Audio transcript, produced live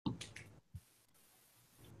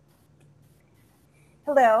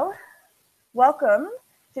Hello, welcome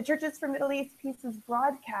to Churches for Middle East Peace's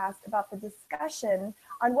broadcast about the discussion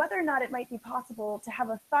on whether or not it might be possible to have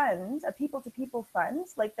a fund, a people-to-people fund,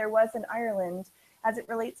 like there was in Ireland, as it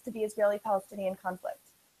relates to the Israeli-Palestinian conflict.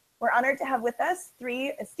 We're honored to have with us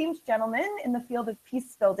three esteemed gentlemen in the field of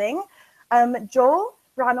peace building. Joel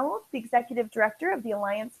Braunold, the Executive Director of the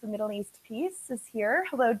Alliance for Middle East Peace, is here.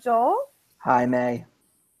 Hello, Joel. Hi, Mae.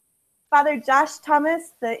 Father Josh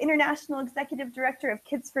Thomas, the International Executive Director of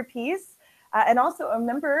Kids4Peace, and also a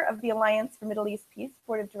member of the Alliance for Middle East Peace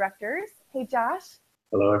Board of Directors. Hey, Josh.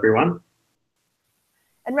 Hello, everyone.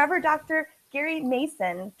 And Reverend Dr. Gary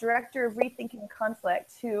Mason, Director of Rethinking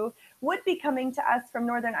Conflict, who would be coming to us from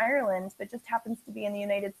Northern Ireland, but just happens to be in the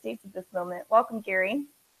United States at this moment. Welcome, Gary.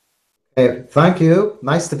 Hey, thank you.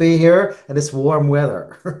 Nice to be here in this warm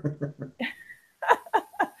weather.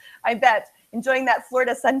 I bet. Enjoying that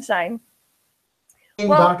Florida sunshine.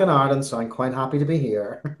 Back in Ireland, so I'm quite happy to be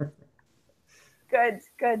here. Good,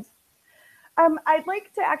 good. I'd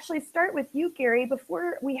like to actually start with you, Gary.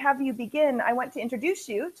 Before we have you begin, I want to introduce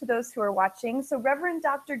you to those who are watching. So Reverend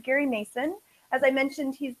Dr. Gary Mason, as I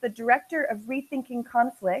mentioned, he's the Director of Rethinking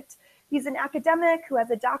Conflict. He's an academic who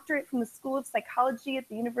has a doctorate from the School of Psychology at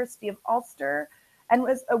the University of Ulster and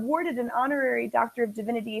was awarded an honorary Doctor of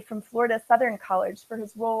Divinity from Florida Southern College for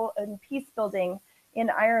his role in peace building in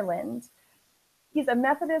Ireland. He's a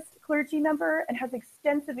Methodist clergy member and has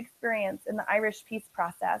extensive experience in the Irish peace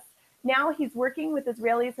process. Now he's working with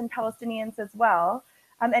Israelis and Palestinians as well,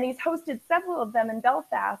 and he's hosted several of them in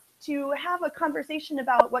Belfast to have a conversation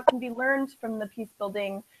about what can be learned from the peace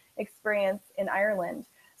building experience in Ireland.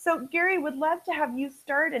 So Gary, would love to have you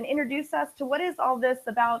start and introduce us to what is all this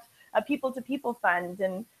about a people-to-people fund,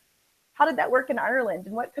 and how did that work in Ireland,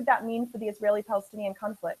 and what could that mean for the Israeli-Palestinian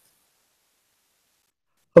conflict?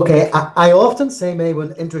 Okay, I often say, Mae,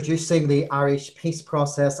 when introducing the Irish peace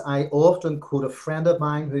process, I often quote a friend of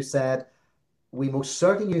mine who said, "We most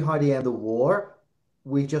certainly knew how to end the war,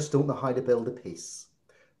 we just don't know how to build a peace."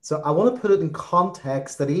 So I want to put it in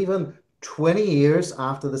context that even 20 years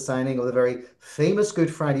after the signing of the very famous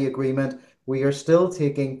Good Friday Agreement, we are still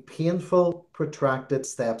taking painful, protracted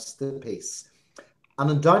steps to peace. And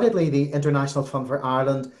undoubtedly, the International Fund for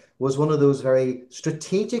Ireland was one of those very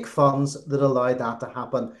strategic funds that allowed that to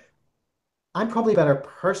happen. I'm probably better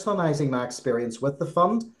personalizing my experience with the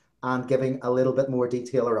fund and giving a little bit more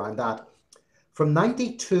detail around that. From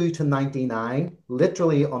 92 to 99,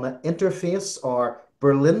 literally on an interface or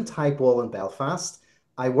Berlin type wall in Belfast,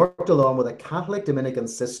 I worked along with a Catholic Dominican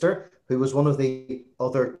sister who was one of the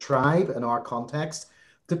other tribe in our context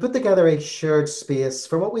to put together a shared space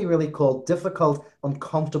for what we really call difficult,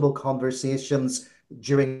 uncomfortable conversations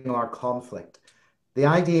during our conflict. The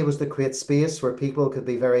idea was to create space where people could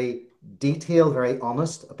be very detailed, very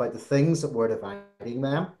honest about the things that were dividing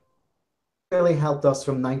them. It really helped us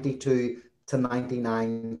from 92 to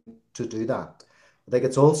 99 to do that. I think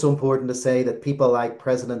it's also important to say that people like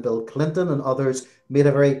President Bill Clinton and others made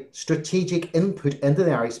a very strategic input into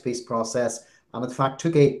the Irish peace process, and in fact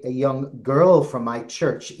took a young girl from my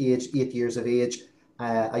church, aged 8 years of age,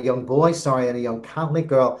 a young boy, and a young Catholic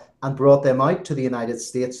girl, and brought them out to the United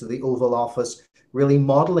States, to the Oval Office, really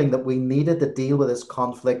modeling that we needed to deal with this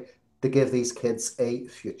conflict to give these kids a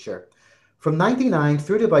future. From 99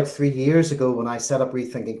 through to about 3 years ago, when I set up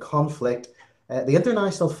Rethinking Conflict, the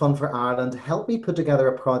International Fund for Ireland helped me put together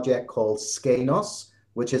a project called Skeinos,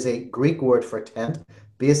 which is a Greek word for tent.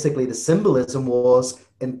 Basically, the symbolism was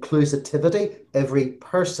inclusivity. Every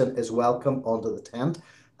person is welcome onto the tent.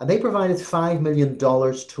 And they provided $5 million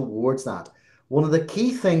towards that. One of the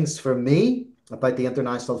key things for me about the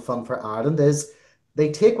International Fund for Ireland is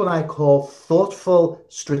they take what I call thoughtful,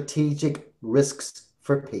 strategic risks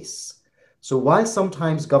for peace. So while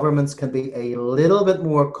sometimes governments can be a little bit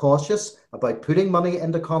more cautious about putting money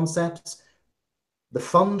into concepts, the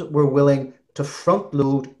fund were willing to front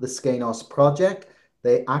load the Skeinos project.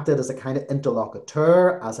 They acted as a kind of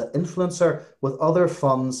interlocutor, as an influencer with other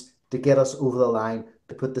funds to get us over the line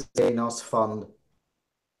to put the Skeinos fund.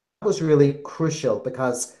 That was really crucial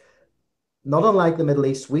because, not unlike the Middle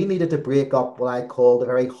East, we needed to break up what I call the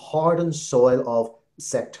very hardened soil of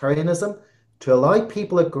sectarianism to allow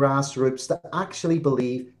people at grassroots to actually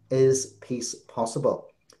believe, is peace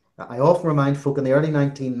possible? I often remind folk in the early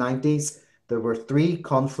 1990s, there were 3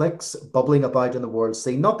 conflicts bubbling about in the world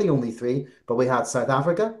scene, not the only 3, but we had South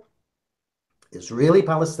Africa,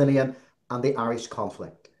 Israeli-Palestinian, and the Irish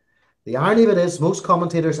conflict. The irony of it is, most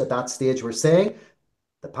commentators at that stage were saying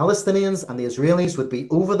the Palestinians and the Israelis would be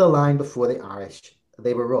over the line before the Irish.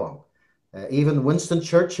 They were wrong. Even Winston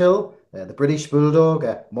Churchill The British Bulldog,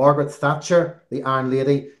 Margaret Thatcher, the Iron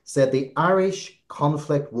Lady, said the Irish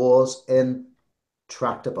conflict was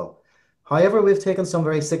intractable. However, we've taken some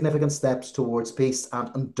very significant steps towards peace,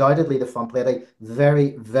 and undoubtedly the Front played a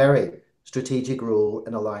very, very strategic role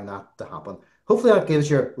in allowing that to happen. Hopefully that gives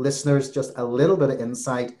your listeners just a little bit of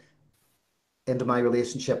insight into my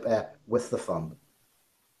relationship with the Fund.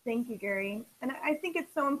 Thank you, Gary. And I think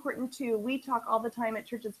it's so important too. We talk all the time at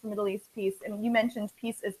Churches for Middle East Peace, and you mentioned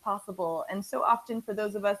peace is possible. And so often for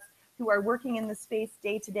those of us who are working in the space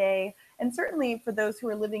day to day, and certainly for those who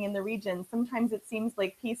are living in the region, sometimes it seems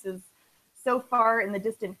like peace is so far in the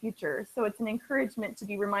distant future. So it's an encouragement to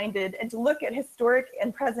be reminded and to look at historic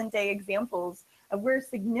and present day examples of where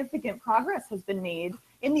significant progress has been made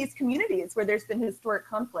in these communities where there's been historic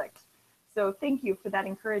conflict. So thank you for that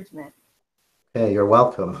encouragement. Hey, you're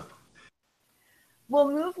welcome. We'll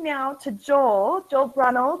move now to Joel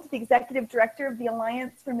Braunold, the Executive Director of the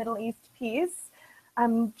Alliance for Middle East Peace.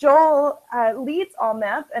 Joel leads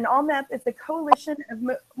ALMEP, and ALMEP is a coalition of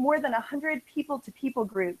more than 100 people-to-people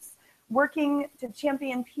groups working to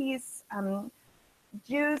champion peace,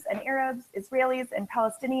 Jews and Arabs, Israelis and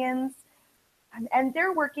Palestinians. And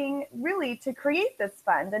they're working really to create this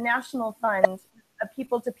fund, a national fund, a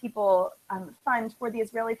people-to-people fund for the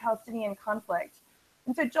Israeli-Palestinian conflict.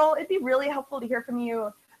 And so, Joel, it'd be really helpful to hear from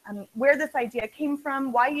you where this idea came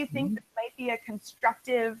from, why you think this might be a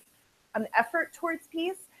constructive effort towards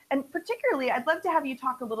peace. And particularly, I'd love to have you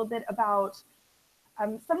talk a little bit about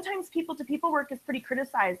sometimes people-to-people work is pretty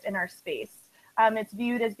criticized in our space. It's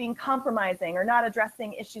viewed as being compromising or not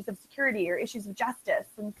addressing issues of security or issues of justice.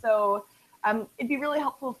 And so it'd be really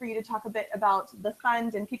helpful for you to talk a bit about the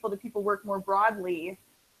fund and people-to-people work more broadly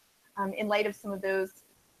in light of some of those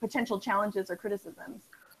potential challenges or criticisms.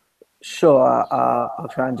 Sure, I'll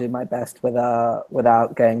try and do my best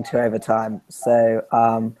without going too over time.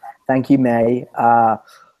 So thank you, Mae.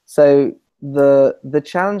 So the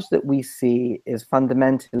challenge that we see is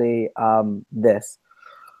fundamentally this.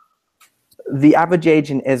 The average age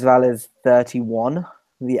in Israel is 31.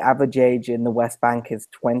 The average age in the West Bank is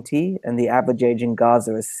 20, and the average age in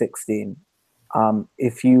Gaza is 16.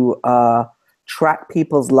 If you track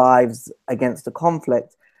people's lives against a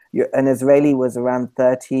conflict, an Israeli was around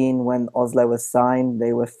 13 when Oslo was signed.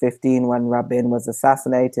 They were 15 when Rabin was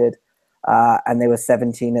assassinated, and they were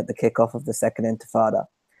 17 at the kickoff of the Second Intifada.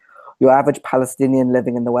 Your average Palestinian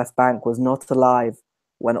living in the West Bank was not alive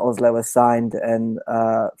when Oslo was signed, and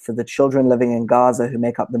for the children living in Gaza, who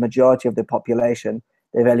make up the majority of the population,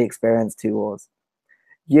 they've only experienced 2 wars.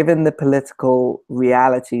 Given the political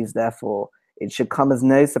realities, therefore, it should come as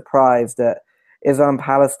no surprise that Israel and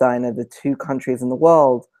Palestine are the 2 countries in the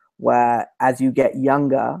world where, as you get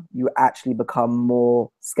younger, you actually become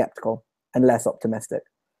more skeptical and less optimistic.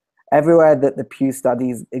 Everywhere that the Pew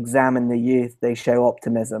studies examine the youth, they show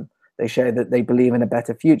optimism. They show that they believe in a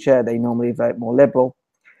better future. They normally vote more liberal.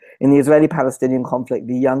 In the Israeli-Palestinian conflict,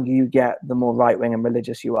 the younger you get, the more right-wing and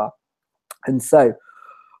religious you are. And so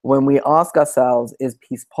when we ask ourselves, is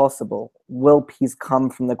peace possible? Will peace come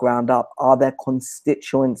from the ground up? Are there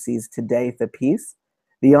constituencies today for peace?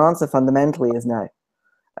 The answer fundamentally is no.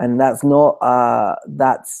 And that's not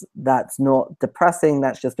depressing.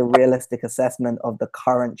 That's just a realistic assessment of the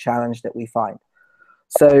current challenge that we find.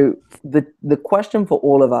 So the question for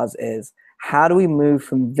all of us is, how do we move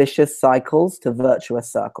from vicious cycles to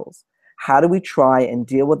virtuous circles? How do we try and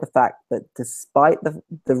deal with the fact that despite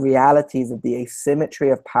the realities of the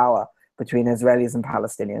asymmetry of power between Israelis and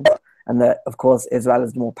Palestinians, and that, of course, Israel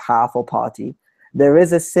is the more powerful party, there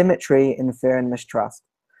is a symmetry in fear and mistrust,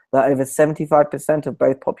 that over 75% of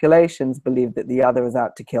both populations believe that the other is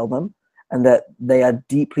out to kill them, and that they are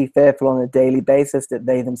deeply fearful on a daily basis that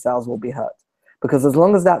they themselves will be hurt. Because as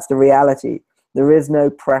long as that's the reality, there is no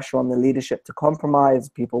pressure on the leadership to compromise.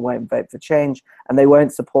 People won't vote for change, and they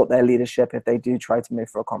won't support their leadership if they do try to move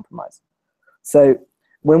for a compromise. So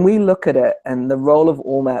when we look at it, and the role of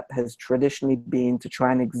ALMEP has traditionally been to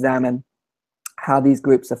try and examine how these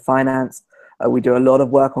groups are financed. We do a lot of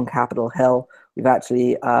work on Capitol Hill. We've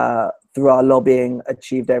actually, through our lobbying,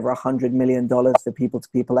 achieved over $100 million for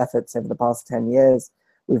people-to-people efforts over the past 10 years.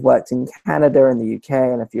 We've worked in Canada and the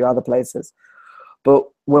UK and a few other places. But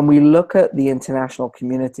when we look at the international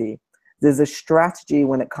community, there's a strategy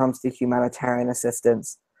when it comes to humanitarian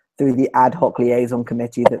assistance through the ad hoc liaison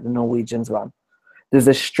committee that the Norwegians run. There's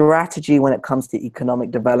a strategy when it comes to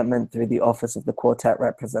economic development through the Office of the Quartet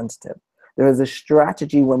Representative. There is a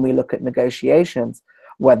strategy when we look at negotiations,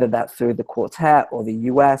 whether that's through the Quartet or the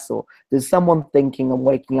US, or there's someone thinking and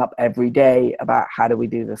waking up every day about how do we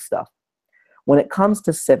do this stuff. When it comes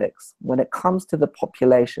to civics, when it comes to the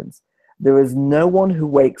populations, there is no one who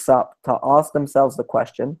wakes up to ask themselves the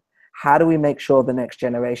question, how do we make sure the next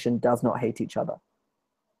generation does not hate each other?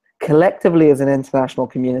 Collectively, as an international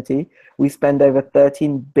community, we spend over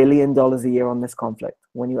 $13 billion a year on this conflict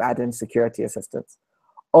when you add in security assistance.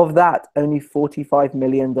 Of that, only $45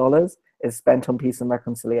 million is spent on peace and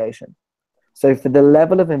reconciliation. So for the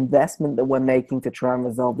level of investment that we're making to try and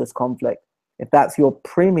resolve this conflict, if that's your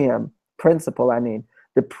premium principle,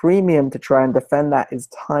 the premium to try and defend that is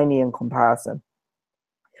tiny in comparison.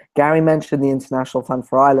 Gary mentioned the International Fund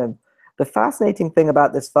for Ireland. The fascinating thing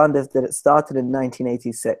about this fund is that it started in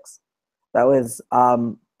 1986. That was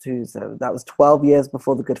 12 years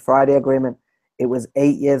before the Good Friday Agreement. It was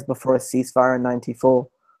 8 years before a ceasefire in 94.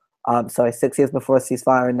 6 years before a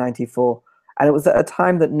ceasefire in 94. And it was at a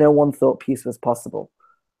time that no one thought peace was possible.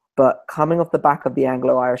 But coming off the back of the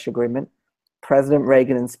Anglo-Irish Agreement, President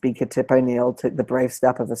Reagan and Speaker Tip O'Neill took the brave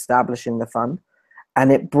step of establishing the fund,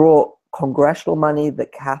 and it brought congressional money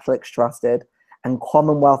that Catholics trusted and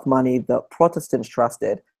Commonwealth money that Protestants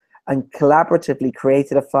trusted, and collaboratively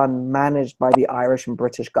created a fund managed by the Irish and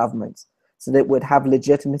British governments so that it would have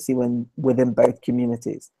legitimacy within both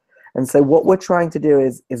communities. And so what we're trying to do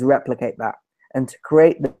is replicate that and to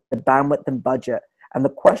create the bandwidth and budget. And the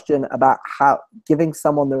question about how giving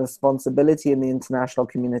someone the responsibility in the international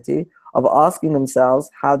community of asking themselves,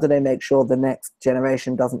 how do they make sure the next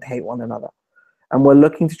generation doesn't hate one another? And we're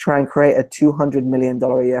looking to try and create a $200 million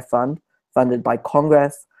a year fund funded by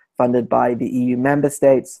Congress, funded by the EU member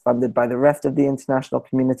states, funded by the rest of the international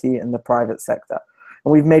community and the private sector.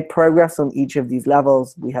 And we've made progress on each of these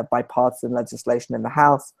levels. We have bipartisan legislation in the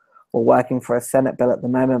House. We're working for a Senate bill at the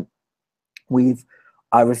moment. We've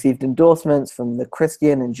received endorsements from the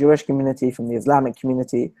Christian and Jewish community, from the Islamic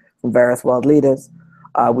community, from various world leaders.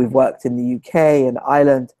 We've worked in the UK and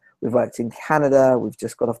Ireland. We've worked in Canada. We've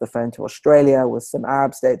just got off the phone to Australia with some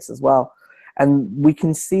Arab states as well. And we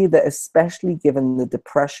can see that, especially given the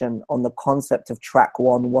depression on the concept of track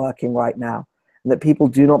one working right now, and that people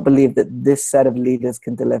do not believe that this set of leaders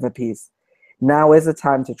can deliver peace. Now is the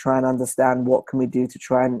time to try and understand what can we do to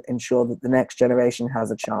try and ensure that the next generation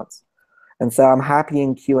has a chance. And so I'm happy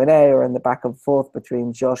in Q&A or in the back and forth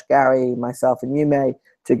between Josh, Gary, myself, and you, Mae,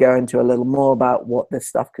 to go into a little more about what this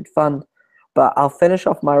stuff could fund. But I'll finish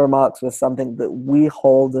off my remarks with something that we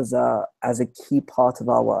hold as a key part of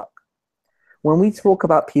our work. When we talk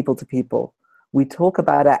about people to people, we talk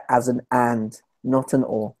about it as an and, not an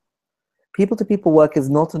or. People to people work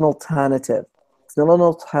is not an alternative. It's not an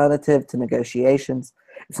alternative to negotiations.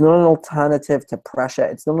 It's not an alternative to pressure.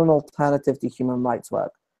 It's not an alternative to human rights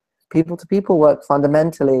work. People to people work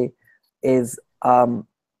fundamentally is an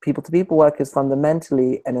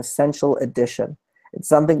essential addition. It's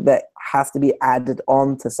something that has to be added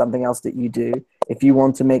on to something else that you do if you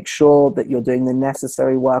want to make sure that you're doing the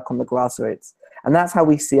necessary work on the grassroots. And that's how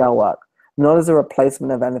we see our work, not as a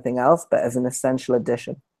replacement of anything else, but as an essential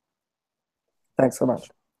addition. Thanks so much.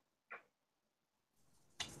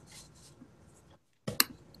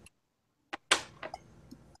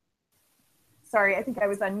 Sorry, I think I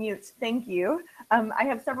was on mute. Thank you. I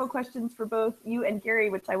have several questions for both you and Gary,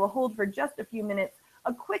 which I will hold for just a few minutes.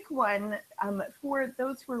 A quick one for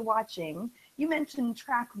those who are watching. You mentioned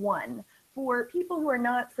track one. For people who are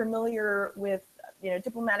not familiar with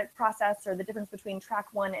diplomatic process or the difference between track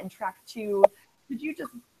one and track two, could you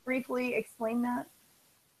just briefly explain that?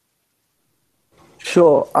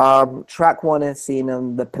 Sure. Track one is seen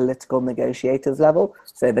on the political negotiators level.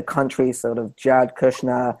 So the country, sort of Jared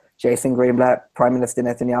Kushner, Jason Greenblatt, Prime Minister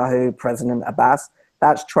Netanyahu, President Abbas.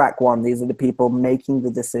 That's track one. These are the people making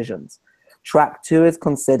the decisions. Track two is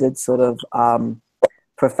considered sort of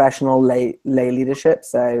professional lay leadership.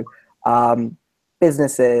 So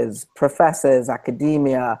businesses, professors,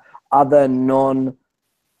 academia, other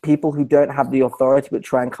people who don't have the authority but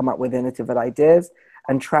try and come up with innovative ideas.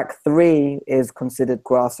 And track three is considered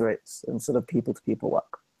grassroots and sort of people-to-people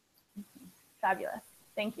work. Fabulous.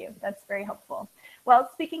 Thank you. That's very helpful. Well,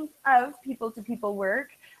 speaking of people-to-people work,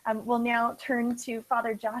 we'll now turn to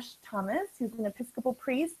Father Josh Thomas, who's an Episcopal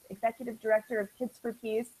priest, Executive Director of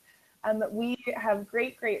Kids4Peace. We have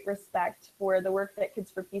great respect for the work that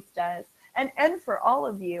Kids4Peace does and for all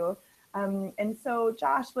of you. And so,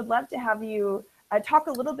 Josh, would love to have you talk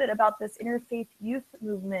a little bit about this interfaith youth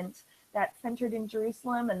movement that's centered in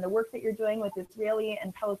Jerusalem and the work that you're doing with Israeli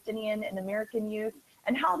and Palestinian and American youth.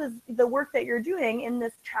 And how does the work that you're doing in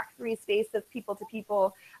this track three space of people to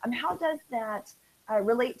people, how does that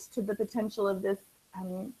relate to the potential of this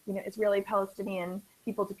Israeli-Palestinian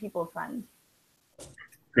people to people fund?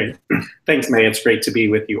 Great. Thanks, Mae. It's great to be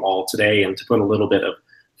with you all today and to put a little bit of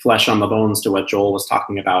flesh on the bones to what Joel was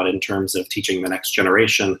talking about in terms of teaching the next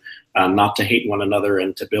generation not to hate one another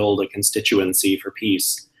and to build a constituency for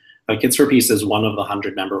peace. Kids4Peace is one of the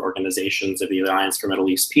 100-member organizations of the Alliance for Middle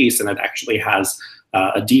East Peace, and it actually has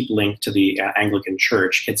a deep link to the Anglican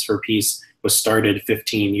Church. Kids4Peace was started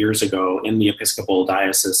 15 years ago in the Episcopal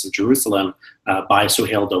Diocese of Jerusalem by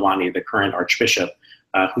Suhail Dawani, the current Archbishop,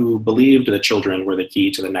 who believed that children were the key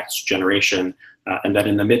to the next generation, and that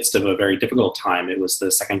in the midst of a very difficult time, it was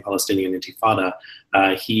the Second Palestinian Intifada,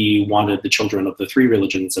 he wanted the children of the three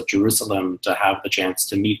religions of Jerusalem to have the chance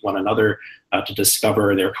to meet one another, to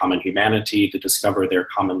discover their common humanity, to discover their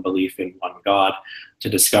common belief in one God, to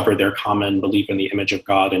discover their common belief in the image of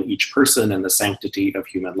God in each person and the sanctity of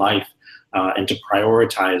human life, and to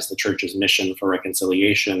prioritize the Church's mission for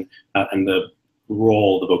reconciliation and the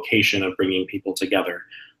role, the vocation of bringing people together.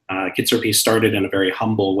 Kids4Peace started in a very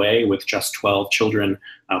humble way with just 12 children,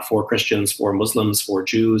 4 Christians, 4 Muslims, 4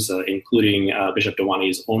 Jews, including Bishop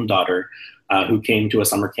Dawani's own daughter, who came to a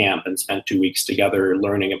summer camp and spent 2 weeks together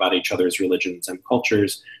learning about each other's religions and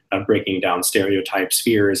cultures, breaking down stereotypes,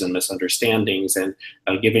 fears, and misunderstandings, and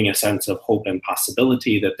giving a sense of hope and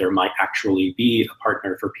possibility that there might actually be a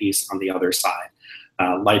partner for peace on the other side.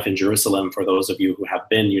 Life in Jerusalem, for those of you who have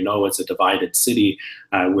been, you know it's a divided city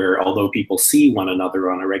where although people see one another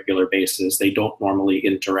on a regular basis, they don't normally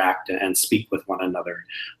interact and speak with one another.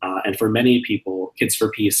 And for many people,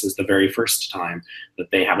 Kids4Peace is the very first time that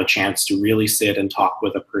they have a chance to really sit and talk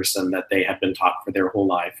with a person that they have been taught for their whole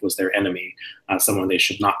life was their enemy, someone they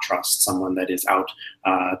should not trust, someone that is out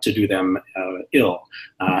to do them ill.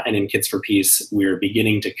 And in Kids4Peace, we're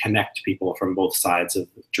beginning to connect people from both sides of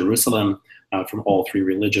Jerusalem, from all three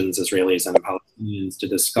religions, Israelis and Palestinians, to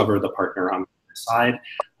discover the partner on the other side,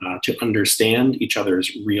 to understand each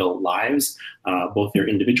other's real lives, both their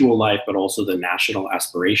individual life, but also the national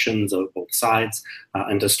aspirations of both sides,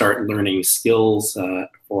 and to start learning skills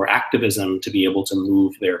for activism to be able to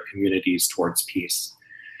move their communities towards peace.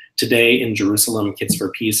 Today in Jerusalem,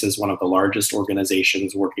 Kids4Peace is one of the largest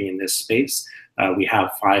organizations working in this space. We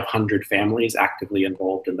have 500 families actively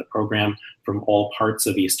involved in the program from all parts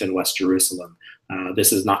of East and West Jerusalem.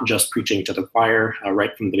 This is not just preaching to the choir.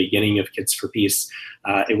 Right from the beginning of Kids4Peace,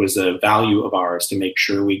 it was a value of ours to make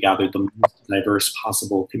sure we gathered the most diverse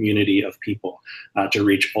possible community of people to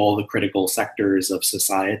reach all the critical sectors of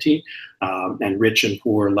society. And rich and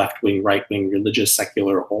poor, left-wing, right-wing, religious,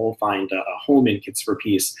 secular, all find a home in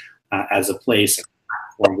Kids4Peace as a place, a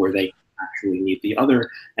platform where they actually meet the other,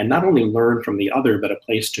 and not only learn from the other, but a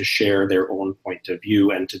place to share their own point of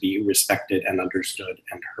view and to be respected and understood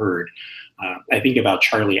and heard. I think about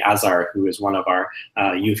Charlie Azar, who is one of our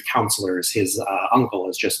youth counselors. His uncle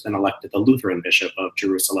has just been elected the Lutheran Bishop of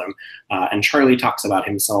Jerusalem, and Charlie talks about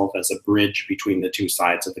himself as a bridge between the two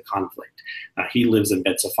sides of the conflict. He lives in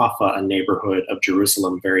Bet Zafafa, a neighborhood of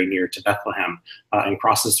Jerusalem very near to Bethlehem, and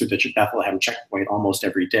crosses through the Bethlehem checkpoint almost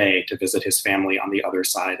every day to visit his family on the other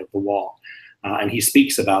side of the wall. And he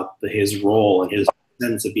speaks about his role and his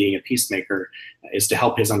sense of being a peacemaker is to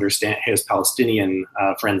help his Palestinian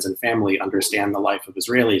friends and family understand the life of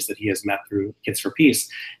Israelis that he has met through Kids4Peace,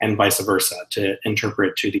 and vice versa, to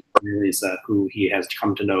interpret to the Israelis who he has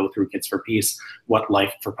come to know through Kids4Peace what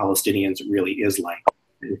life for Palestinians really is like,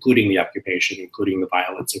 including the occupation, including the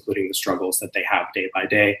violence, including the struggles that they have day by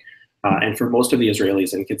day. And for most of the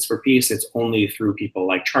Israelis in Kids4Peace, it's only through people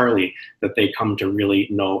like Charlie that they come to really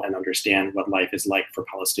know and understand what life is like for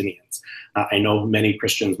Palestinians. I know many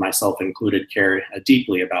Christians, myself included, care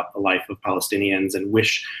deeply about the life of Palestinians and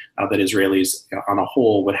wish that Israelis on a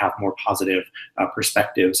whole would have more positive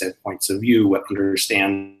perspectives and points of view, would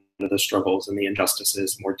understand the struggles and the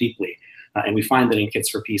injustices more deeply. And we find that in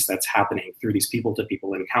Kids4Peace, that's happening through these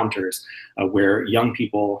people-to-people encounters where young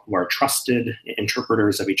people who are trusted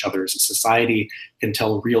interpreters of each other's society can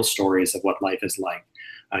tell real stories of what life is like.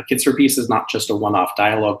 Kids4Peace is not just a one-off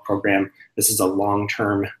dialogue program. This is a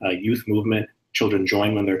long-term youth movement. Children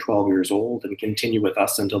join when they're 12 years old and continue with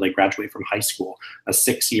us until they graduate from high school. A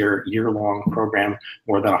 6-year-long program,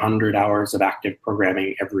 more than 100 hours of active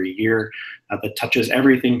programming every year that touches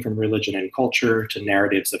everything from religion and culture to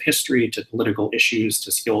narratives of history to political issues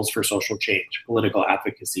to skills for social change, political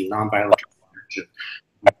advocacy, nonviolent action,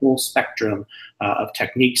 a whole spectrum of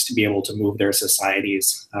techniques to be able to move their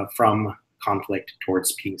societies from conflict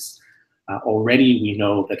towards peace. Already we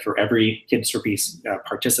know that for every Kids4Peace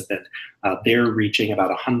participant, they're reaching about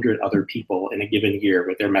 100 other people in a given year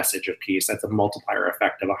with their message of peace. That's a multiplier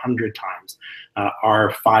effect of 100 times.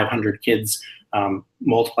 Our 500 kids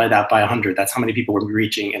multiply that by 100. That's how many people we're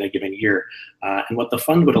reaching in a given year. And what the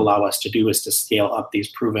fund would allow us to do is to scale up these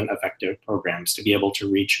proven effective programs to be able to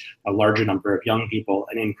reach a larger number of young people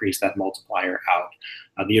and increase that multiplier out.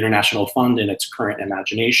 The International Fund, in its current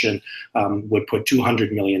imagination, would put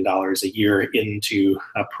 $200 million a year into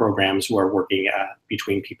programs who are working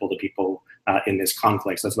between people to people in this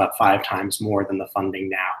conflict. So that's about 5 times more than the funding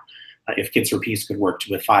now. If Kids4Peace could work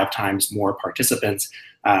with 5 times more participants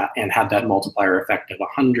and had that multiplier effect of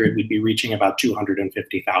 100, we'd be reaching about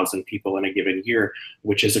 250,000 people in a given year,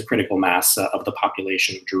 which is a critical mass of the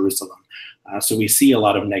population of Jerusalem. So we see a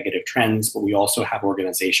lot of negative trends, but we also have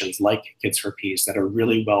organizations like Kids4Peace that are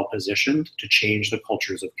really well positioned to change the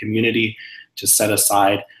cultures of community, to set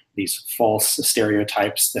aside these false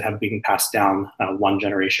stereotypes that have been passed down one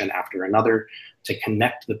generation after another, to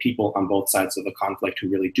connect the people on both sides of the conflict who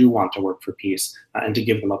really do want to work for peace, and to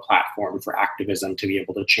give them a platform for activism to be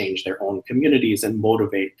able to change their own communities and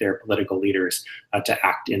motivate their political leaders to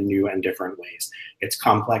act in new and different ways. It's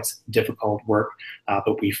complex, difficult work,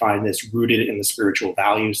 but we find this rooted in the spiritual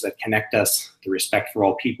values that connect us, the respect for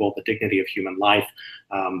all people, the dignity of human life,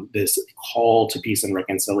 this call to peace and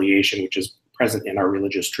reconciliation, which is present in our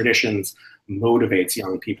religious traditions, motivates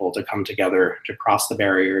young people to come together, to cross the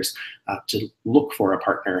barriers, to look for a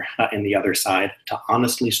partner in the other side, to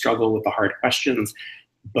honestly struggle with the hard questions,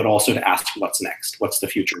 but also to ask what's next, what's the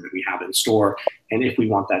future that we have in store, and if we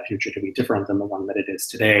want that future to be different than the one that it is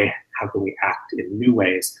today, how can we act in new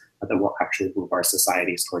ways that will actually move our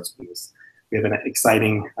societies towards peace. We have an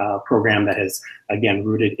exciting program that has, again,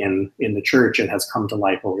 rooted in the church and has come to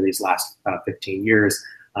life over these last 15 years.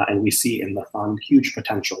 And we see in the fund huge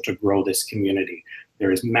potential to grow this community.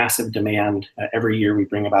 There is massive demand. Every year we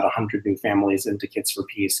bring about 100 new families into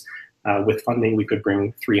Kids4Peace. With funding, we could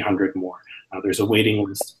bring 300 more. There's a waiting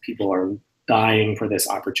list. People are dying for this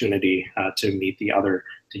opportunity to meet the other,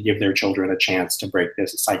 to give their children a chance to break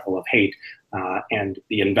this cycle of hate. And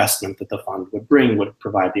the investment that the fund would bring would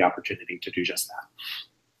provide the opportunity to do just that.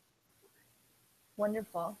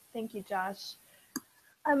 Wonderful. Thank you, Josh.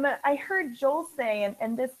 I heard Joel say,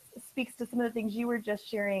 and this speaks to some of the things you were just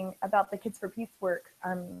sharing about the Kids4Peace work,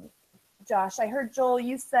 Josh. I heard, Joel,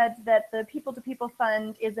 you said that the people-to-people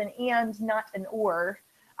fund is an and, not an or.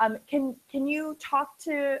 Can you talk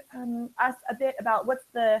to us a bit about what's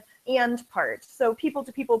the and part? So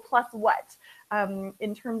people-to-people plus what,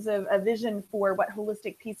 in terms of a vision for what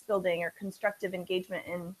holistic peace building or constructive engagement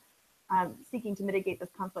in seeking to mitigate this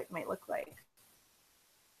conflict might look like?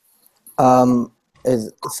 I'm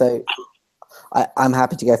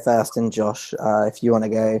happy to go first, and Josh, if you want to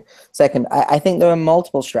go second. I think there are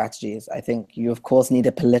multiple strategies. I think you, of course, need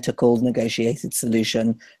a political negotiated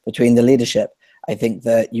solution between the leadership. I think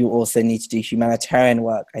that you also need to do humanitarian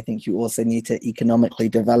work. I think you also need to economically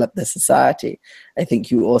develop the society. I think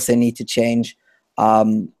you also need to change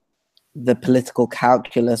the political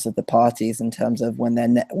calculus of the parties in terms of when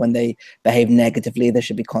they behave negatively, there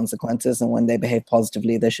should be consequences, and when they behave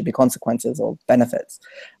positively, there should be consequences or benefits.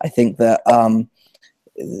 I think that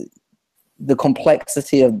the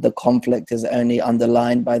complexity of the conflict is only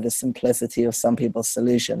underlined by the simplicity of some people's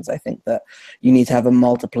solutions. I think that you need to have a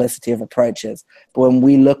multiplicity of approaches. But when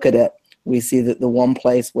we look at it, we see that the one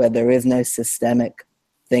place where there is no systemic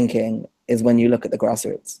thinking is when you look at the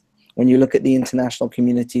grassroots. When you look at the international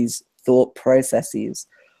community's thought processes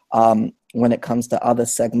when it comes to other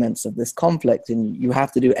segments of this conflict, and you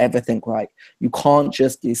have to do everything right. You can't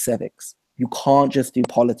just do civics. You can't just do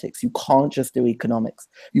politics. You can't just do economics.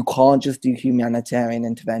 You can't just do humanitarian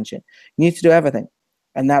intervention. You need to do everything.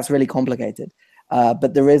 And that's really complicated.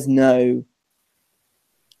 But there is no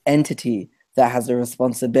entity that has a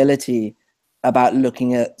responsibility about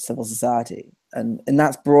looking at civil society. And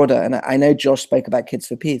that's broader. And I know Josh spoke about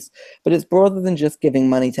Kids4Peace, but it's broader than just giving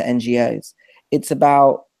money to NGOs. It's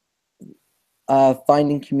about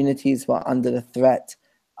finding communities who are under the threat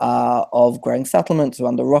of growing settlements or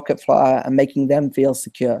under rocket fire and making them feel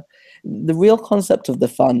secure. The real concept of the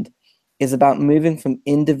fund is about moving from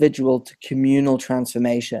individual to communal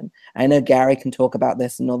transformation. I know Gary can talk about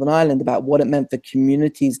this in Northern Ireland, about what it meant for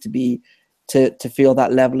communities to feel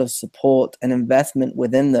that level of support and investment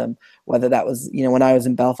within them, whether that was, when I was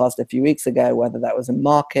in Belfast a few weeks ago, whether that was in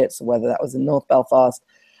markets, or whether that was in North Belfast,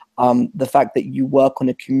 the fact that you work on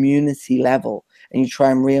a community level and you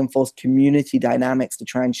try and reinforce community dynamics to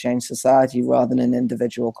try and change society rather than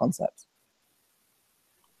individual concepts.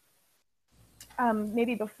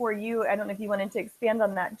 Maybe before you, I don't know if you wanted to expand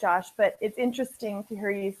on that, Josh, but it's interesting to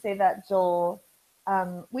hear you say that, Joel,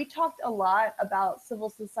 we talked a lot about civil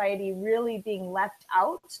society really being left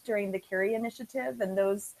out during the Kerry initiative and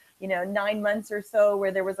those, 9 months or so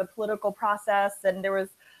where there was a political process and there was,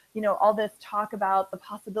 all this talk about the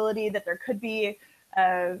possibility that there could be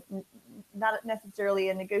not necessarily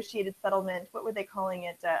a negotiated settlement. What were they calling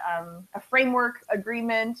it? A framework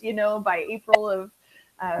agreement, by April of,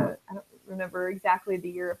 I don't remember exactly the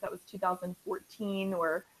year, if that was 2014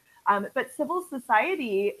 or, but civil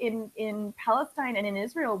society in Palestine and in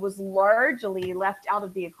Israel was largely left out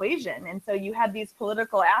of the equation. And so you had these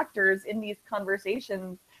political actors in these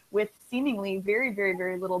conversations with seemingly very, very,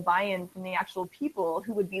 very little buy-in from the actual people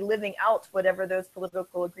who would be living out whatever those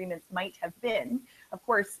political agreements might have been. Of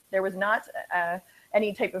course, there was not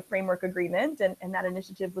any type of framework agreement, and that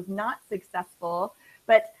initiative was not successful.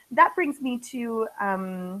 But that brings me to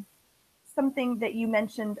something that you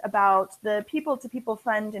mentioned about the people-to-people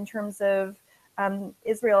fund in terms of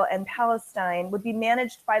Israel and Palestine would be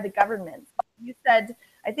managed by the government. You said,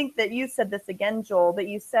 I think that you said this again, Joel, but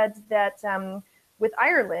you said that with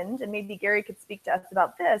Ireland, and maybe Gary could speak to us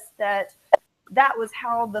about this, that was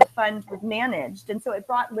how the fund was managed. And so it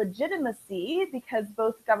brought legitimacy because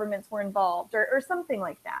both governments were involved or something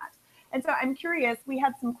like that. And so I'm curious, we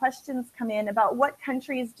had some questions come in about what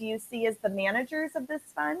countries do you see as the managers of this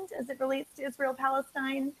fund as it relates to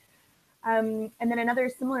Israel-Palestine? And then another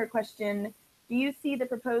similar question, do you see the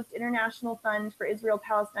proposed international fund for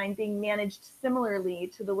Israel-Palestine being managed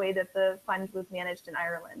similarly to the way that the fund was managed in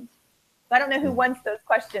Ireland? So I don't know who wants those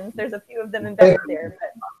questions. There's a few of them embedded there.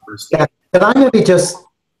 But. Yeah. Can I maybe just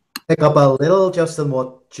pick up a little just on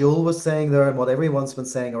what Joel was saying there and what everyone's been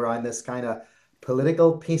saying around this kind of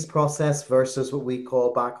political peace process versus what we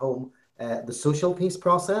call back home the social peace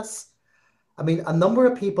process? I mean, a number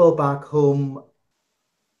of people back home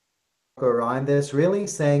around this really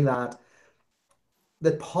saying that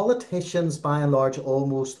politicians by and large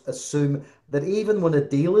almost assume that even when a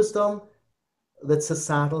deal is done, that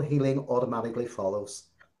societal healing automatically follows.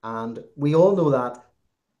 And we all know that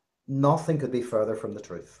nothing could be further from the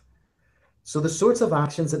truth. So the sorts of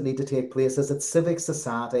actions that need to take place is that civic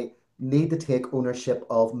society need to take ownership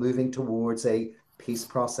of moving towards a peace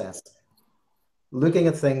process. Looking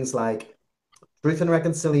at things like truth and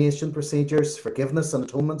reconciliation procedures, forgiveness and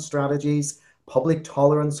atonement strategies, public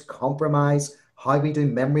tolerance, compromise, how we do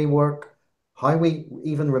memory work, how we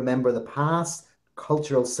even remember the past,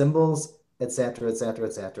 cultural symbols, etc., etc.,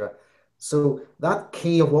 etc. So that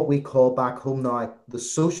key of what we call back home now, the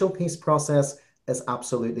social peace process, is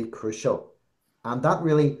absolutely crucial. And that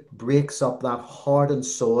really breaks up that hardened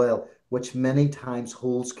soil, which many times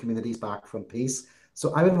holds communities back from peace.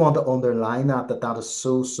 So I would want to underline that is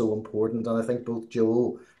so, so important. And I think both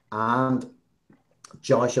Joel and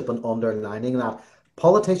Josh have been underlining that.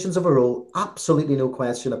 Politicians have a role, absolutely no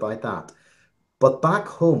question about that. But back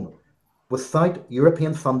home, without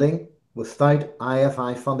European funding, without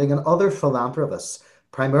IFI funding and other philanthropists,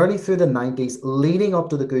 primarily through the 90s, leading up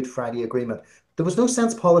to the Good Friday Agreement, there was no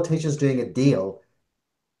sense politicians doing a deal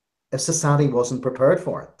if society wasn't prepared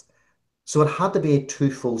for it. So it had to be a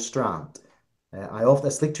twofold strand.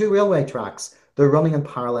 It's like two railway tracks. They're running in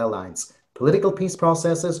parallel lines. Political peace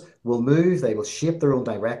processes will move, they will shape their own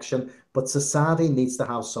direction, but society needs to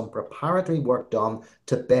have some preparatory work done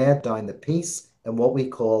to bed down the peace in what we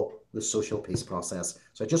call the social peace process.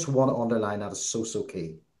 So I just want to underline that is so, so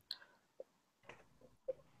key.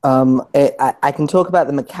 I can talk about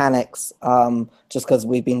the mechanics just because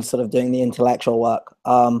we've been sort of doing the intellectual work.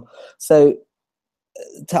 So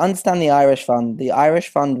to understand the Irish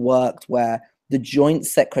Fund worked where the joint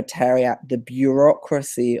secretariat, the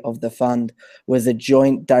bureaucracy of the fund was a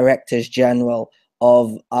joint directors general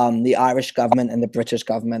of the Irish government and the British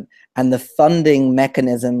government. And the funding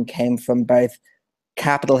mechanism came from both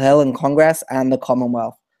Capitol Hill and Congress and the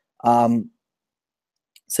Commonwealth.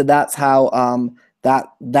 So that's how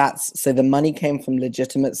so the money came from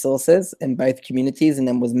legitimate sources in both communities and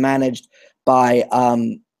then was managed by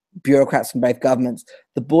bureaucrats from both governments.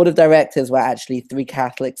 The board of directors were actually 3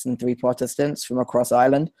 Catholics and 3 Protestants from across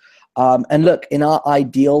Ireland. And look, in our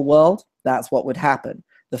ideal world, that's what would happen.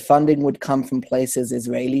 The funding would come from places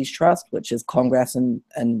Israelis trust, which is Congress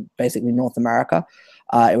and basically North America.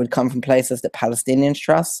 It would come from places that Palestinians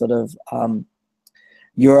trust, sort of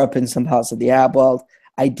Europe and some parts of the Arab world.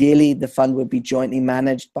 Ideally, the fund would be jointly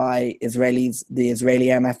managed by Israelis, the Israeli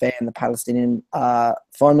MFA and the Palestinian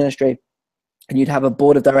Foreign Ministry. And you'd have a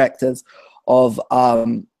board of directors of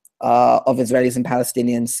Israelis and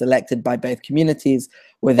Palestinians selected by both communities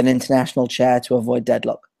with an international chair to avoid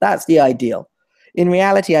deadlock. That's the ideal. In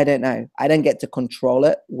reality, I don't know. I don't get to control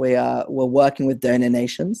it. We're working with donor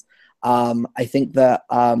nations. I think that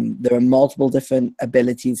there are multiple different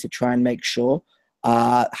abilities to try and make sure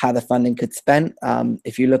how the funding could spend.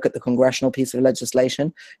 If you look at the congressional piece of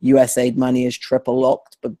legislation, USAID money is triple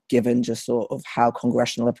locked, but given just sort of how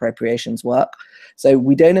congressional appropriations work. So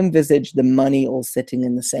we don't envisage the money all sitting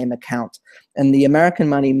in the same account. And the American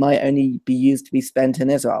money might only be used to be spent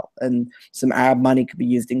in Israel, and some Arab money could be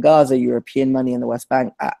used in Gaza, European money in the West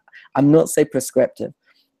Bank. I'm not so prescriptive.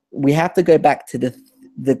 We have to go back to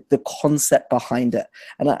the concept behind it.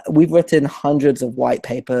 And we've written hundreds of white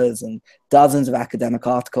papers and dozens of academic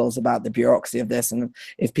articles about the bureaucracy of this. And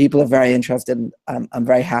if people are very interested, I'm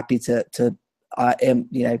very happy to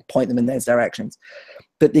point them in those directions.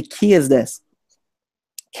 But the key is this: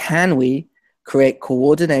 can we create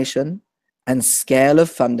coordination and scale of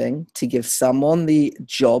funding to give someone the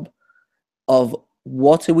job of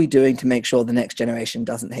what are we doing to make sure the next generation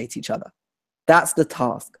doesn't hate each other? That's the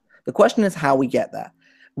task. The question is how we get there.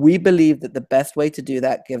 We believe that the best way to do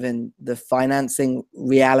that, given the financing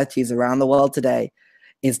realities around the world today,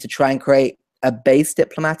 is to try and create a base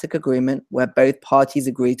diplomatic agreement where both parties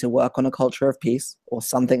agree to work on a culture of peace or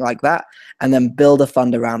something like that, and then build a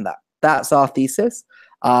fund around that. That's our thesis.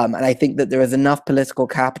 And I think that there is enough political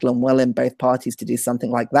capital and will in both parties to do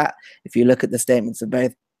something like that. If you look at the statements of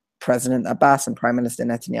both President Abbas and Prime Minister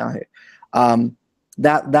Netanyahu,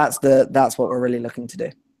 that's what we're really looking to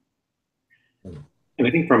do. And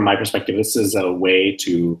I think from my perspective, this is a way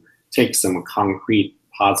to take some concrete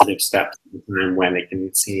positive steps at a time when it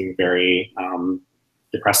can seem very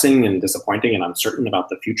depressing and disappointing and uncertain about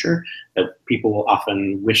the future, that people will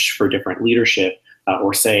often wish for different leadership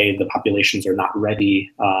or say the populations are not ready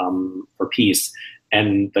for peace.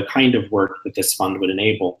 And the kind of work that this fund would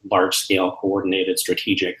enable, large-scale, coordinated,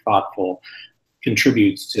 strategic, thoughtful,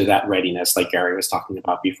 contributes to that readiness, like Gary was talking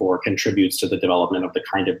about before, contributes to the development of the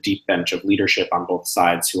kind of deep bench of leadership on both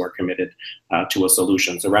sides who are committed to a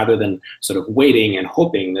solution. So rather than sort of waiting and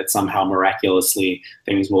hoping that somehow miraculously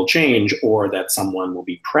things will change or that someone will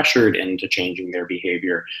be pressured into changing their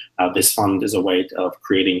behavior, this fund is a way of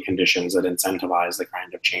creating conditions that incentivize the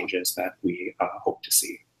kind of changes that we hope to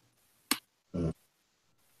see.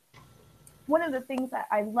 One of the things that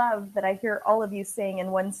I love that I hear all of you saying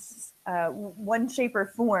in one shape or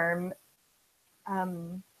form,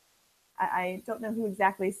 I don't know who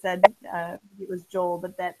exactly said, it was Joel,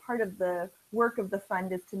 but that part of the work of the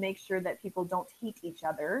fund is to make sure that people don't hate each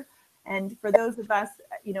other. And for those of us,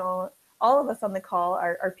 all of us on the call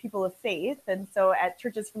are people of faith. And so at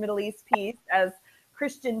Churches for Middle East Peace, as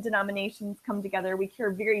Christian denominations come together, we care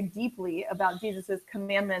very deeply about Jesus's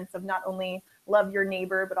commandments of not only love your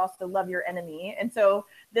neighbor, but also love your enemy. And so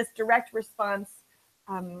this direct response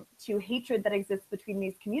to hatred that exists between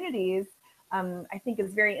these communities, I think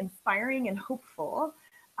is very inspiring and hopeful.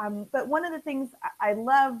 But one of the things I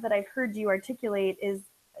love that I've heard you articulate is,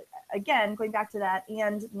 again, going back to that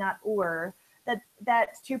and not or,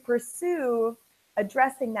 that to pursue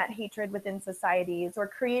addressing that hatred within societies or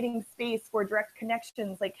creating space for direct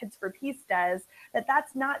connections like Kids4Peace does,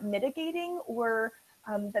 that's not mitigating or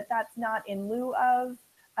that's not in lieu of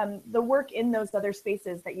the work in those other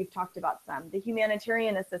spaces that you've talked about, the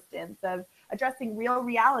humanitarian assistance of addressing real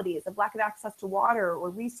realities of lack of access to water or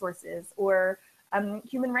resources, or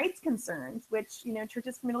human rights concerns, which,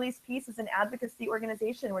 Churches for Middle East Peace is an advocacy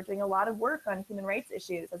organization. We're doing a lot of work on human rights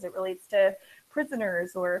issues as it relates to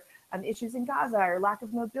prisoners or issues in Gaza or lack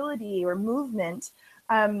of mobility or movement.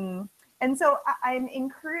 And so I'm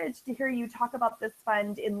encouraged to hear you talk about this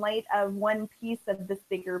fund in light of one piece of this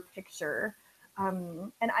bigger picture.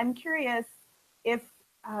 And I'm curious if,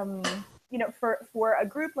 for a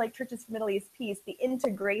group like Churches for Middle East Peace, the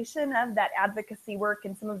integration of that advocacy work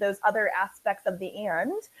and some of those other aspects of the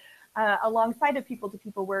alongside of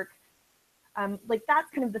people-to-people work, like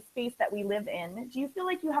that's kind of the space that we live in. Do you feel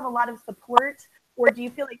like you have a lot of support, or do you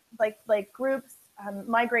feel like groups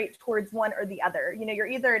migrate towards one or the other? You're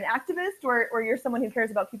either an activist or you're someone who cares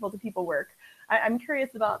about people-to-people work. I'm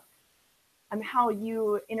curious about how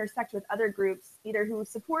you intersect with other groups, either who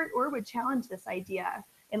support or would challenge this idea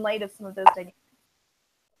in light of some of those dynamics.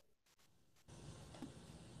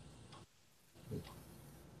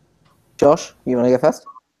 Josh, you want to go first?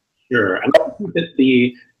 Sure. And I think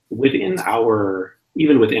that within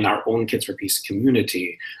our own Kids4Peace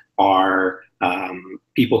community are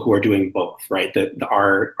people who are doing both, right?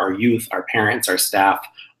 Our youth, our parents, our staff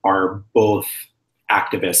are both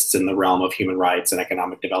activists in the realm of human rights and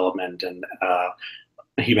economic development and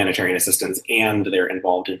humanitarian assistance, and they're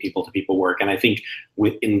involved in people-to-people work. And I think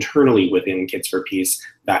internally within Kids4Peace,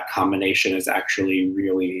 that combination is actually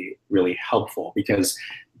really, really helpful, because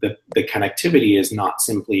the connectivity is not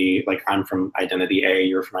simply like I'm from identity A,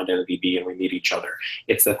 you're from identity B, and we meet each other.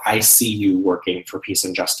 It's that I see you working for peace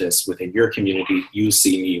and justice within your community, you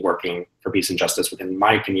see me working for peace and justice within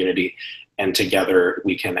my community, and together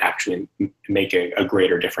we can actually make a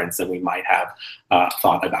greater difference than we might have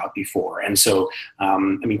thought about before. And so, I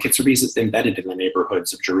mean, Kids4Peace is embedded in the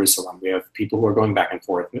neighborhoods of Jerusalem. We have people who are going back and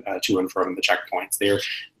forth to and from the checkpoints. They're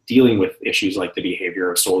dealing with issues like the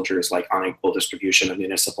behavior of soldiers, like unequal distribution of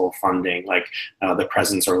municipal funding, like the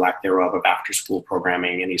presence or lack thereof of after-school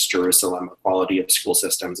programming in East Jerusalem, quality of school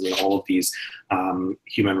systems. I mean, all of these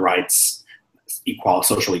human rights,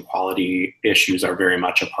 social equality issues are very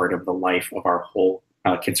much a part of the life of our whole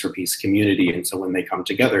Kids4Peace community. And so when they come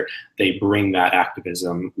together, they bring that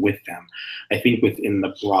activism with them. I think within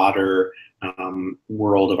the broader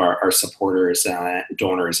world of our supporters,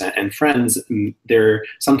 donors, and friends, there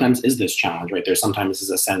sometimes is this challenge, right? There sometimes is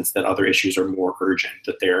a sense that other issues are more urgent,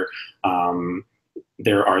 that there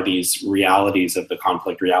are these realities of the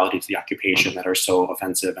conflict, realities of the occupation that are so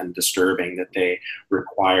offensive and disturbing that they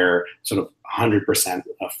require sort of 100%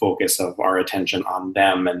 focus of our attention on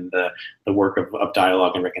them, and the work of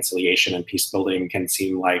dialogue and reconciliation and peace building can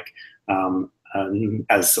seem like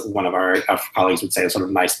as one of our colleagues would say, sort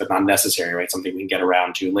of nice but not necessary, right? Something we can get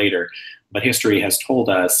around to later. But history has told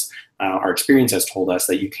us, our experience has told us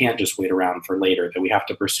that you can't just wait around for later, that we have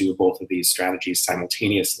to pursue both of these strategies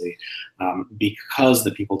simultaneously, because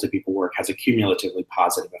the people-to-people work has a cumulatively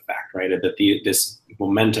positive effect, right? That this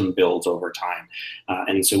momentum builds over time.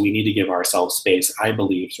 And so we need to give ourselves space, I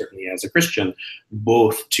believe, certainly as a Christian,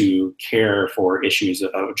 both to care for issues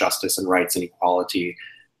of justice and rights and equality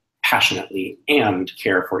passionately, and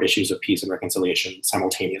care for issues of peace and reconciliation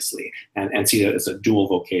simultaneously, and see it as a dual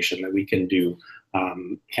vocation that we can do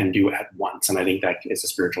at once. And I think that is a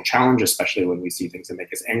spiritual challenge, especially when we see things that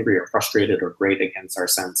make us angry or frustrated or grate against our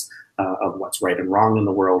sense of what's right and wrong in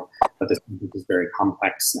the world. But this is very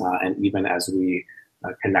complex, and even as we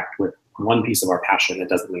connect with one piece of our passion, it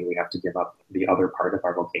doesn't mean we have to give up the other part of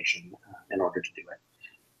our vocation in order to do it.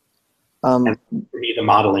 And for me, the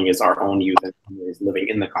modeling is our own youth and families living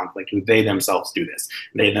in the conflict, who they themselves do this.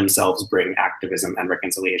 They themselves bring activism and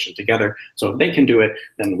reconciliation together. So if they can do it,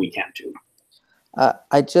 then we can too.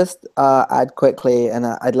 I just add quickly, and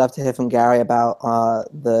I'd love to hear from Gary about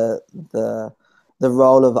the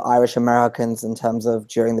role of Irish Americans in terms of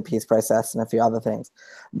during the peace process and a few other things.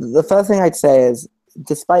 The first thing I'd say is,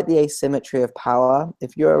 despite the asymmetry of power,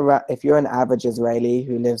 if you're an average Israeli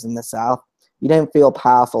who lives in the South, you don't feel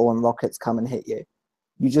powerful when rockets come and hit you.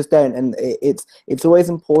 You just don't. And it's always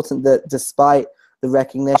important that despite the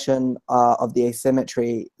recognition of the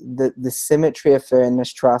asymmetry, the symmetry of fear and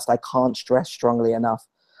mistrust, I can't stress strongly enough.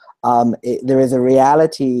 There is a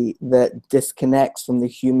reality that disconnects from the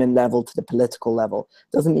human level to the political level.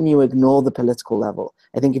 Doesn't mean you ignore the political level.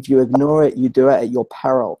 I think if you ignore it, you do it at your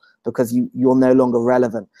peril, because you're no longer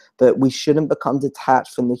relevant. But we shouldn't become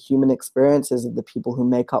detached from the human experiences of the people who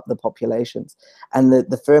make up the populations. And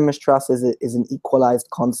the fear and mistrust is an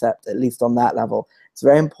equalized concept, at least on that level. It's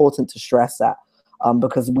very important to stress that,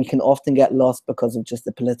 because we can often get lost because of just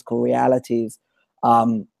the political realities.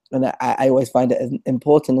 And I always find it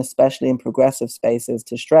important, especially in progressive spaces,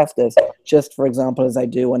 to stress this, just for example, as I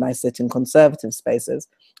do when I sit in conservative spaces.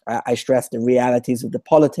 I stress the realities of the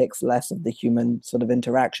politics, less of the human sort of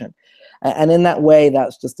interaction. And in that way,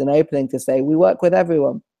 that's just an opening to say we work with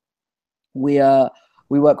everyone. We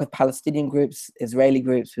work with Palestinian groups, Israeli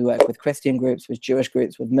groups, we work with Christian groups, with Jewish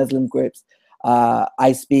groups, with Muslim groups.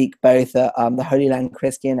 I speak both at the Holy Land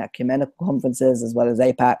Christian, ecumenical conferences, as well as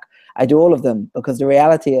APAC. I do all of them because the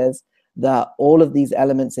reality is that all of these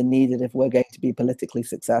elements are needed if we're going to be politically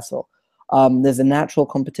successful. There's a natural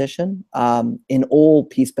competition in all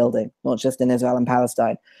peace building, not just in Israel and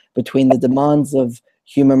Palestine, between the demands of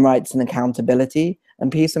human rights and accountability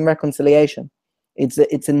and peace and reconciliation.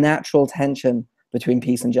 It's a natural tension between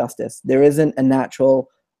peace and justice. There isn't a natural,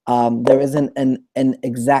 there isn't an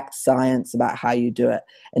exact science about how you do it,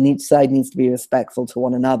 and each side needs to be respectful to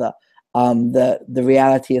one another. The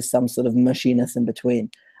reality is some sort of mushiness in between.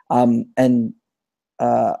 I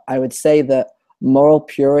would say that moral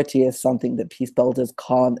purity is something that peace builders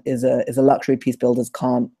is a luxury peace builders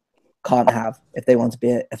can't have if they want to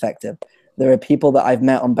be effective. There are people that I've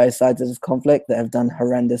met on both sides of this conflict that have done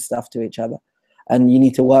horrendous stuff to each other, and you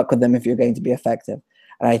need to work with them if you're going to be effective.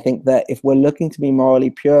 And I think that if we're looking to be morally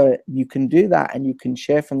pure, you can do that and you can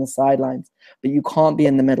cheer from the sidelines, but you can't be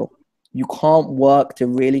in the middle. You can't work to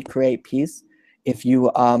really create peace if you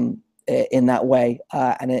in that way,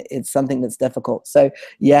 and it's something that's difficult. So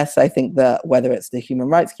yes, I think that whether it's the human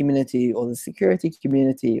rights community or the security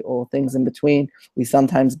community or things in between, we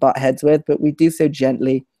sometimes butt heads with, but we do so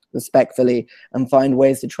gently, respectfully, and find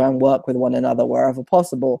ways to try and work with one another wherever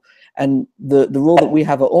possible. And the rule that we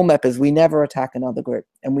have at CMEP is we never attack another group,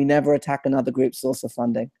 and we never attack another group's source of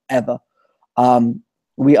funding, ever.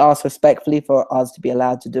 We ask respectfully for us to be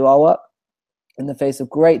allowed to do our work in the face of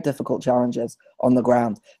great difficult challenges on the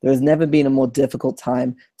ground. There has never been a more difficult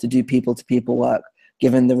time to do people-to-people work,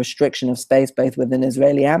 given the restriction of space both within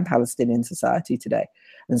Israeli and Palestinian society today.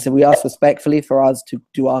 And so we ask respectfully for us to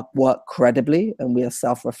do our work credibly, and we are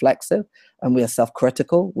self-reflexive and we are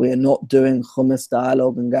self-critical. We are not doing hummus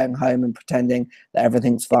dialogue and going home and pretending that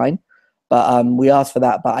everything's fine. But we ask for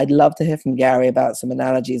that. But I'd love to hear from Gary about some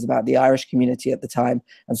analogies about the Irish community at the time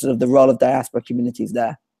and sort of the role of diaspora communities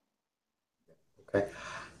there. Okay.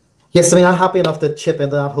 Yes, I mean, I'm happy enough to chip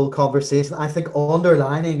into that whole conversation. I think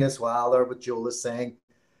underlining as well, or what Joel is saying,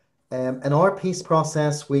 in our peace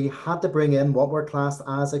process, we had to bring in what were classed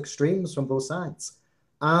as extremes from both sides.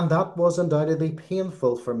 And that was undoubtedly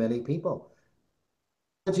painful for many people.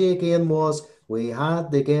 The strategy again was we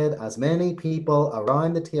had to get as many people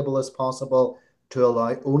around the table as possible to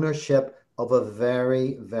allow ownership of a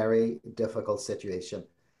very, very difficult situation.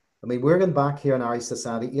 I mean, we're going back here in Irish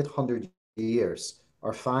society 800 years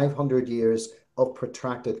or 500 years of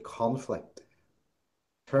protracted conflict.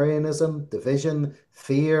 Sectarianism, division,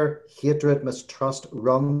 fear, hatred, mistrust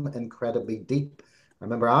run incredibly deep. I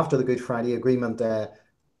remember after the Good Friday Agreement,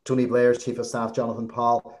 Tony Blair's Chief of Staff, Jonathan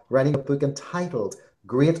Powell, writing a book entitled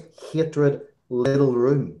Great Hatred, Little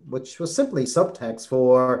Room, which was simply subtext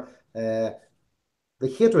for the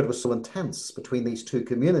hatred was so intense between these two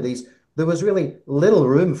communities, there was really little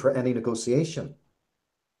room for any negotiation.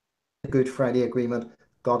 The Good Friday Agreement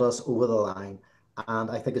got us over the line. And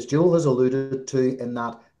I think, as Joel has alluded to, in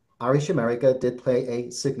that Irish America did play a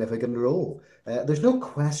significant role. There's no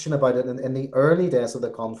question about it. In the early days of the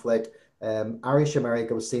conflict, Irish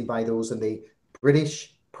America was seen by those in the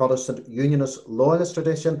British Protestant Unionist loyalist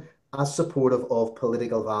tradition as supportive of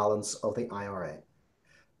political violence of the IRA.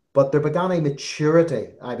 But there began a maturity,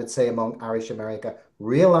 I would say, among Irish America,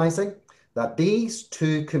 realizing that these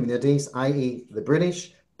two communities, i.e. the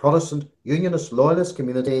British Protestant Unionist loyalist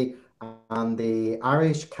community and the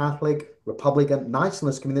Irish Catholic Republican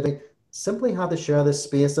nationalist community, simply had to share this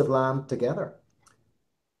space of land together.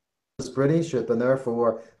 As British, who had been there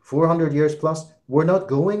for 400 years plus, we're not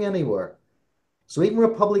going anywhere. So even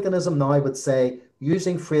republicanism now would say,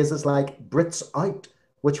 using phrases like Brits out,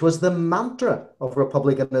 which was the mantra of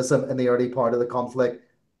republicanism in the early part of the conflict,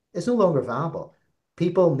 is no longer viable.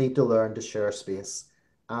 People need to learn to share space.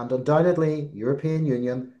 And undoubtedly, European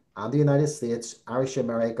Union and the United States, Irish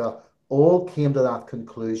America, all came to that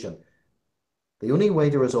conclusion. The only way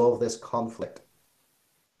to resolve this conflict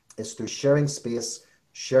is through sharing space,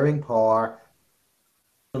 sharing power,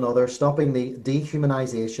 one another, stopping the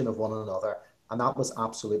dehumanization of one another. And that was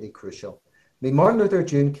absolutely crucial. I mean, Martin Luther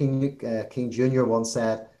King Jr. once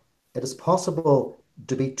said, "It is possible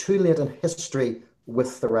to be too late in history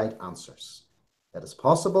with the right answers." It is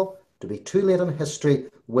possible to be too late in history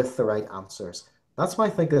with the right answers. That's why I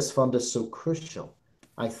think this fund is so crucial.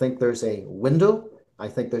 I think there's a window. I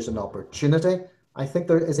think there's an opportunity. I think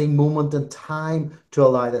there is a moment in time to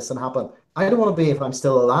allow this to happen. I don't want to be, if I'm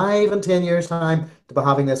still alive in 10 years' time, to be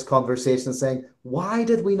having this conversation saying, why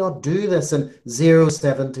did we not do this in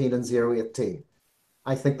 017 and 018?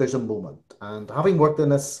 I think there's a moment. And having worked in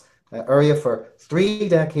this area for 3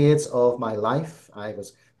 decades of my life, I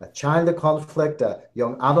was a child of conflict, a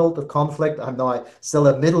young adult of conflict. I'm now still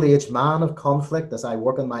a middle-aged man of conflict as I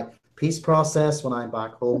work in my peace process when I'm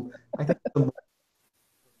back home. I think there's a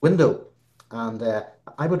window. And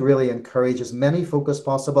I would really encourage as many folk as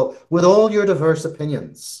possible, with all your diverse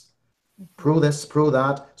opinions, pro this, pro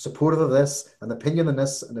that, supportive of this, an opinion on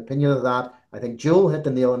this, an opinion of that. I think Joel hit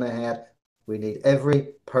the nail on the head. We need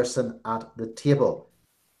every person at the table.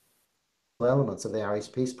 Elements of the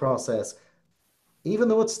Irish peace process, even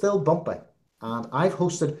though it's still bumpy. And I've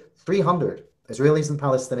hosted 300 Israelis and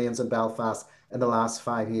Palestinians in Belfast in the last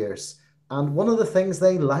 5 years. And one of the things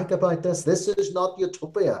they like about this is not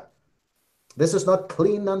utopia. This is not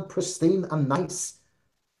clean and pristine and nice.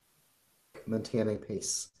 Maintaining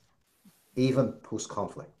peace, even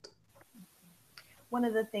post-conflict. One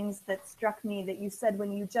of the things that struck me that you said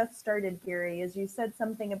when you just started, Gary, is you said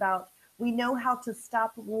something about, we know how to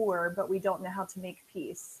stop war, but we don't know how to make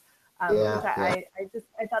peace. I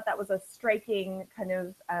thought that was a striking kind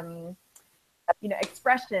of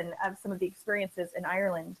expression of some of the experiences in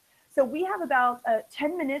Ireland. So we have about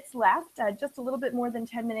 10 minutes left, just a little bit more than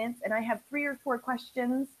 10 minutes, and I have 3 or 4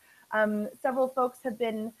 questions. Several folks have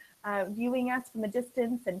been viewing us from a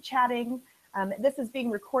distance and chatting. This is being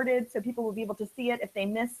recorded, so people will be able to see it if they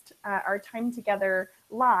missed our time together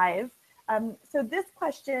live. So this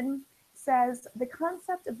question says, the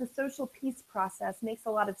concept of the social peace process makes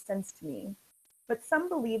a lot of sense to me, but some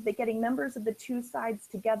believe that getting members of the two sides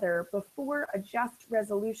together before a just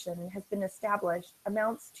resolution has been established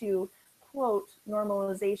amounts to, quote,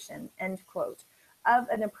 normalization, end quote, of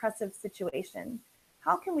an oppressive situation.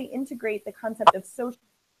 How can we integrate the concept of social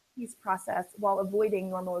peace process while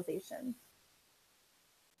avoiding normalization?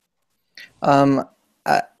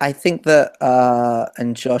 I think that,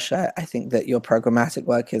 and Josh, I think that your programmatic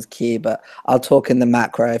work is key, but I'll talk in the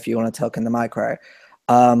macro if you want to talk in the micro.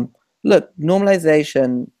 Look,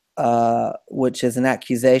 normalization, which is an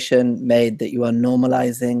accusation made that you are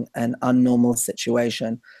normalizing an unnormal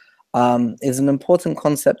situation, is an important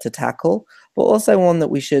concept to tackle, but also one that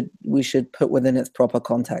we should put within its proper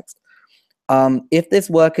context. If this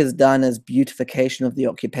work is done as beautification of the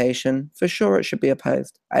occupation, for sure it should be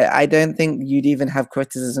opposed. I don't think you'd even have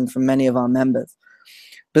criticism from many of our members.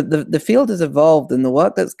 But the field has evolved, and the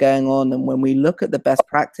work that's going on, and when we look at the best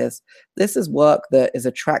practice, this is work that is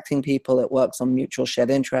attracting people. It works on mutual shared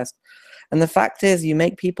interest. And the fact is, you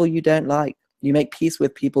make people you don't like. You make peace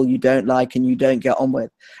with people you don't like and you don't get on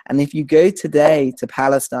with. And if you go today to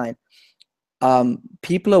Palestine,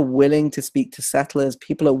 people are willing to speak to settlers.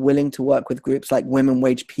 People are willing to work with groups like Women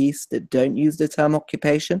Wage Peace that don't use the term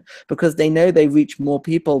occupation because they know they reach more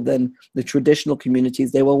people than the traditional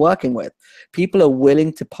communities they were working with. People are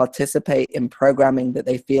willing to participate in programming that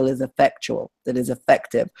they feel is effectual, that is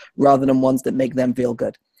effective, rather than ones that make them feel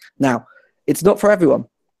good. Now, it's not for everyone,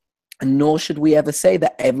 and nor should we ever say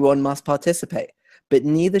that everyone must participate. But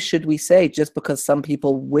neither should we say just because some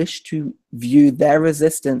people wish to view their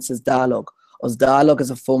resistance as dialogue, or as dialogue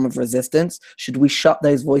as a form of resistance, should we shut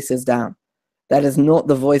those voices down? That is not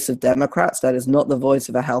the voice of Democrats. That is not the voice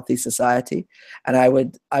of a healthy society. And I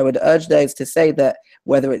would urge those to say that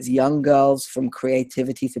whether it's young girls from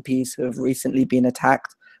Creativity4Peace who have recently been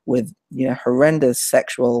attacked with horrendous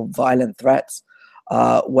sexual violent threats,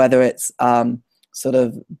 whether it's sort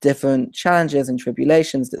of different challenges and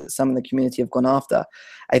tribulations that some of the community have gone after,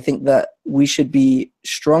 I think that we should be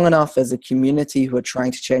strong enough as a community who are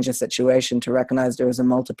trying to change the situation to recognize there is a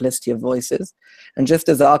multiplicity of voices. And just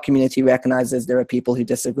as our community recognizes there are people who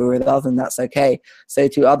disagree with us, and that's okay, so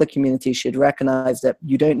too other communities should recognize that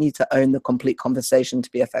you don't need to own the complete conversation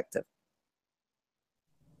to be effective.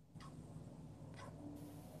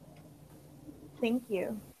 Thank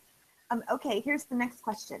you. Okay, here's the next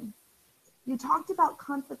question. You talked about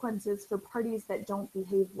consequences for parties that don't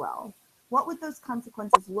behave well. What would those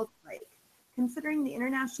consequences look like? Considering the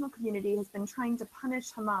international community has been trying to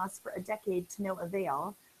punish Hamas for a decade to no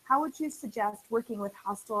avail, how would you suggest working with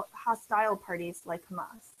hostile parties like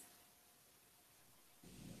Hamas?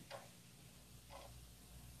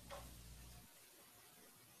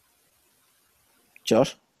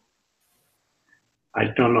 Josh? I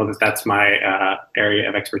don't know that that's my area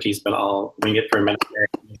of expertise, but I'll wing it for a minute here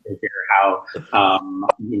to hear how,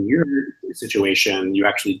 in your situation, you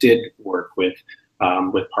actually did work with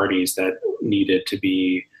parties that needed to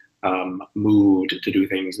be moved to do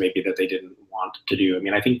things maybe that they didn't want to do. I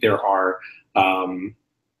mean, I think there are the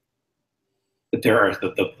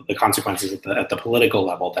consequences at the political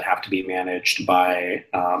level that have to be managed by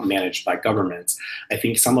governments. I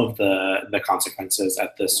think some of the consequences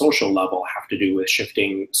at the social level have to do with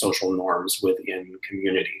shifting social norms within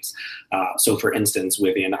communities. So, for instance,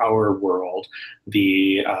 within our world,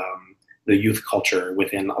 the youth culture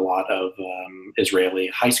within a lot of Israeli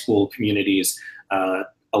high school communities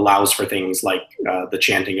allows for things like the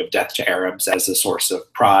chanting of death to Arabs as a source of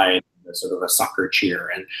pride, sort of a soccer cheer.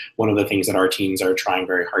 And one of the things that our teens are trying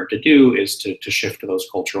very hard to do is to shift those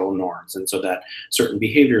cultural norms, and so that certain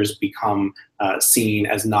behaviors become seen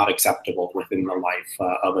as not acceptable within the life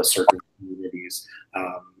of a certain community's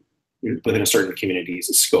within a certain community's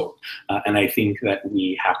scope. And I think that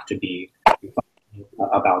we have to be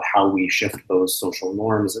about how we shift those social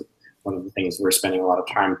norms. One of the things we're spending a lot of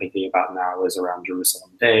time thinking about now is around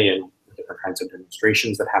Jerusalem Day and the different kinds of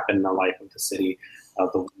demonstrations that happen in the life of the city,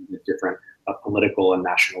 the way that different political and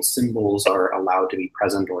national symbols are allowed to be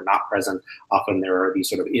present or not present. Often there are these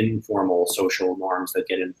sort of informal social norms that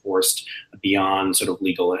get enforced beyond sort of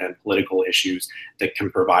legal and political issues that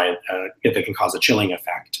can provide, that can cause a chilling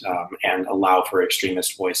effect and allow for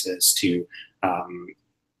extremist voices to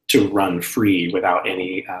to run free without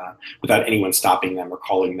anyone stopping them or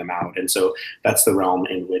calling them out. And so that's the realm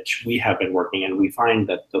in which we have been working. And we find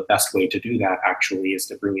that the best way to do that actually is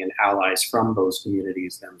to bring in allies from those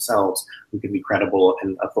communities themselves who can be credible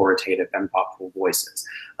and authoritative and thoughtful voices.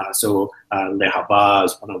 So Lehava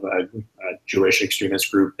is one of a Jewish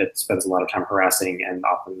extremist group that spends a lot of time harassing and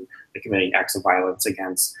often committing acts of violence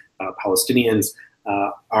against Palestinians.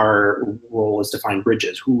 Our role is to find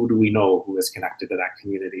bridges. Who do we know who is connected to that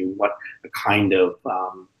community? What kind of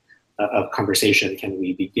conversation can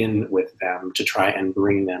we begin with them to try and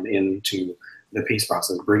bring them into the peace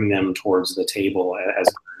process, bring them towards the table, as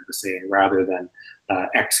I was saying, rather than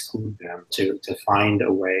exclude them, to find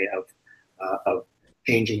a way of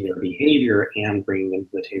changing their behavior and bringing them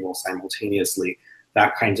to the table simultaneously.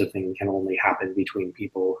 That kinds of thing can only happen between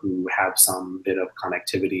people who have some bit of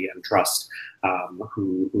connectivity and trust,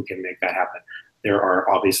 who can make that happen. There are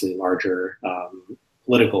obviously larger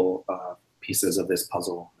political pieces of this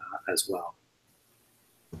puzzle as well.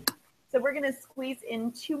 So we're going to squeeze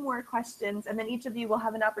in 2 more questions, and then each of you will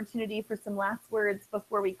have an opportunity for some last words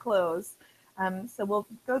before we close. So we'll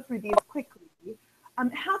go through these quickly.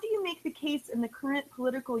 How do you make the case in the current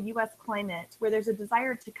political U.S. climate, where there's a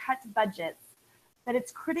desire to cut budgets, that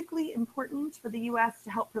it's critically important for the U.S.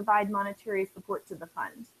 to help provide monetary support to the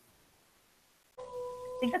fund? I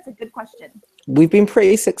think that's a good question. We've been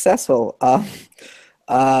pretty successful.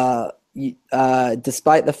 Despite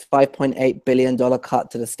the $5.8 billion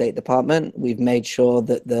cut to the State Department, we've made sure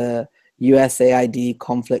that the USAID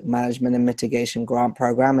Conflict Management and Mitigation Grant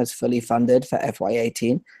Program is fully funded for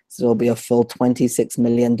FY18. So there'll be a full $26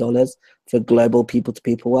 million for global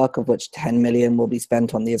people-to-people work, of which $10 million will be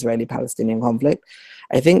spent on the Israeli-Palestinian conflict.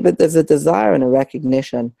 I think that there's a desire and a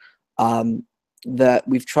recognition that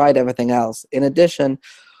we've tried everything else. In addition,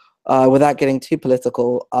 without getting too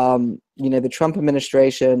political, the Trump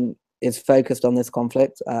administration is focused on this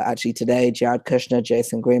conflict. Actually today, Jared Kushner,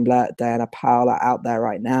 Jason Greenblatt, Diana Powell are out there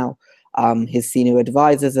right now. His senior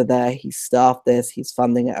advisors are there. He's staffed this. He's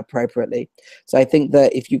funding it appropriately. So I think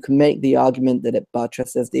that if you can make the argument that it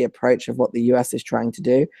buttresses the approach of what the US is trying to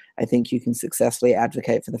do, I think you can successfully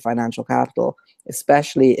advocate for the financial capital,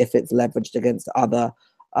 especially if it's leveraged against other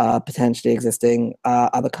potentially existing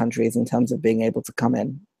other countries in terms of being able to come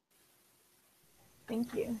in.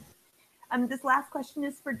 Thank you. This last question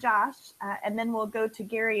is for Josh, and then we'll go to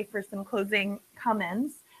Gary for some closing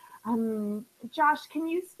comments. Josh, can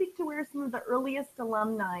you speak to where some of the earliest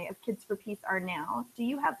alumni of Kids4Peace are now? Do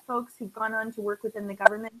you have folks who've gone on to work within the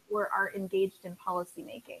government or are engaged in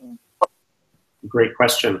policymaking? Great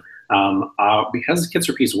question. Because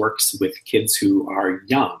Kids4Peace works with kids who are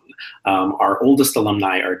young, our oldest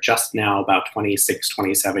alumni are just now about 26,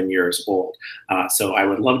 27 years old. So I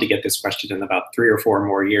would love to get this question in about 3 or 4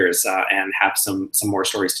 more years and have some more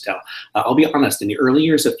stories to tell. I'll be honest, in the early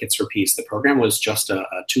years of Kids4Peace, the program was just a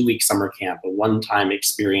 2-week summer camp, a one-time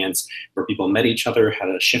experience where people met each other, had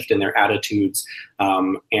a shift in their attitudes,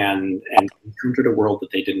 and encountered a world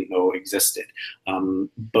that they didn't know existed.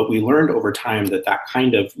 But we learned over time that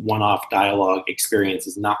kind of one-off dialogue experience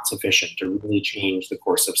is not sufficient to really change the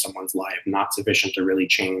course of someone's life, not sufficient to really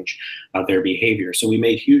change their behavior. So we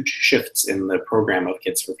made huge shifts in the program of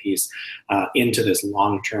Kids4Peace into this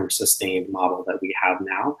long-term sustained model that we have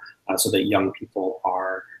now, so that young people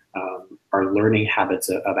are learning habits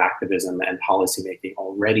of activism and policymaking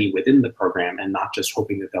already within the program, and not just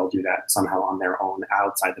hoping that they'll do that somehow on their own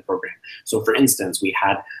outside the program. So for instance, we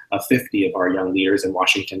had 50 of our young leaders in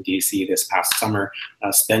Washington, D.C. this past summer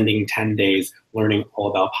spending 10 days learning all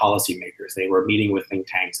about policymakers. They were meeting with think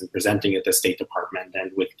tanks and presenting at the State Department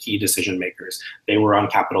and with key decision makers. They were on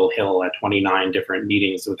Capitol Hill at 29 different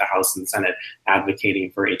meetings with the House and Senate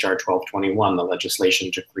advocating for HR 1221, the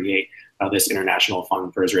legislation to create this international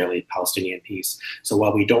fund for Israeli-Palestinian peace. So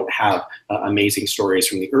while we don't have amazing stories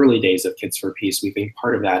from the early days of Kids4Peace, we think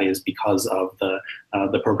part of that is because of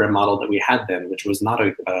the program model that we had then, which was not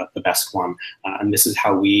the best one. And this is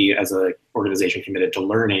how we, as an organization committed to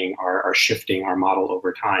learning, are shifting our model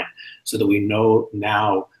over time, so that we know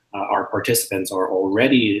now our participants are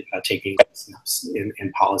already taking steps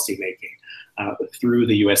in policy making. Through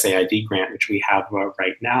the USAID grant, which we have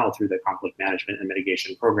right now through the Conflict Management and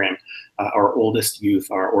Mitigation Program, our oldest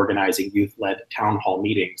youth are organizing youth-led town hall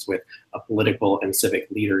meetings with political and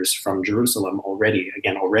civic leaders from Jerusalem already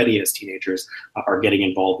as teenagers, are getting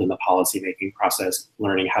involved in the policy-making process,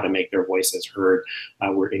 learning how to make their voices heard.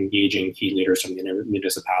 We're engaging key leaders from the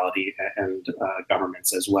municipality and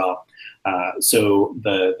governments as well. So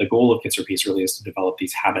the goal of Kids4Peace really is to develop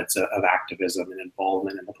these habits of activism and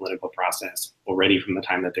involvement in the political process lives already from the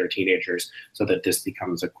time that they're teenagers, so that this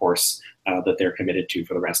becomes a course that they're committed to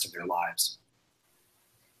for the rest of their lives.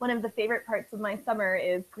 One of the favorite parts of my summer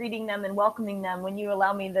is greeting them and welcoming them when you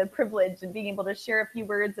allow me the privilege of being able to share a few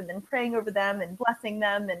words and then praying over them and blessing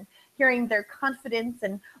them and hearing their confidence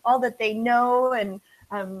and all that they know. And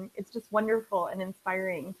it's just wonderful and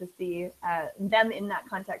inspiring to see them in that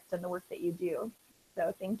context and the work that you do.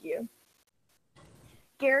 So thank you.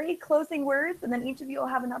 Gary, closing words, and then each of you will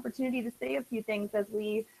have an opportunity to say a few things as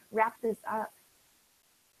we wrap this up.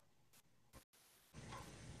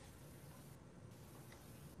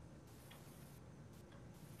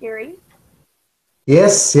 Gary?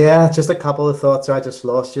 Yes, yeah, just a couple of thoughts. I just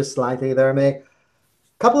lost you slightly there, Mae. A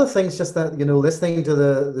couple of things just that, listening to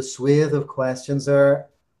the swathe of questions there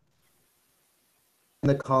in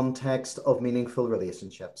the context of meaningful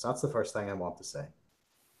relationships. That's the first thing I want to say.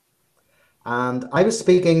 And I was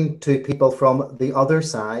speaking to people from the other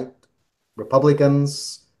side,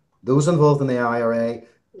 Republicans, those involved in the IRA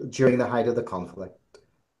during the height of the conflict.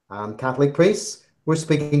 And Catholic priests were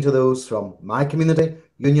speaking to those from my community,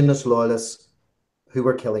 Unionist loyalists, who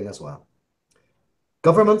were killing as well.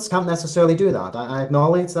 Governments can't necessarily do that. I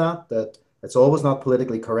acknowledge that it's always not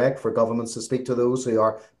politically correct for governments to speak to those who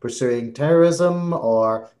are pursuing terrorism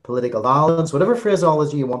or political violence, whatever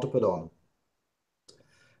phraseology you want to put on.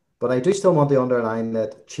 But I do still want to underline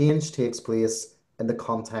that change takes place in the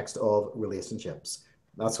context of relationships.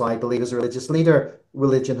 That's why I believe as a religious leader,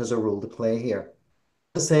 religion has a role to play here.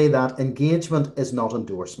 To say that engagement is not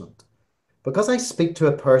endorsement. Because I speak to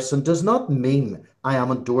a person does not mean I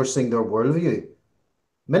am endorsing their worldview.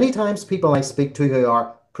 Many times people I speak to who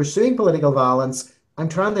are pursuing political violence, I'm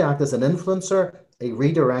trying to act as an influencer, a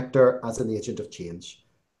redirector, as an agent of change.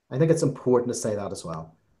 I think it's important to say that as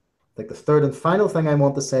well. I think the third and final thing I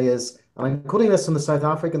want to say is, and I'm quoting this from the South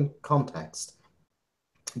African context,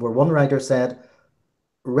 where one writer said,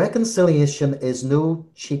 reconciliation is no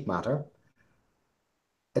cheap matter.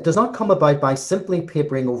 It does not come about by simply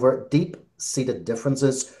papering over deep-seated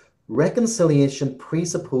differences. Reconciliation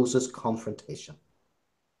presupposes confrontation.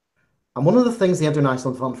 And one of the things the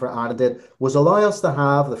International Fund for Ireland did was allow us to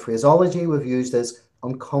have the phraseology we've used as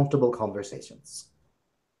uncomfortable conversations.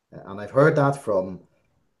 And I've heard that from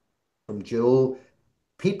Joel.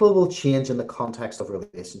 People will change in the context of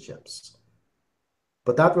relationships.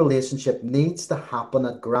 But that relationship needs to happen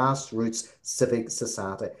at grassroots civic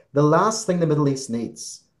society. The last thing the Middle East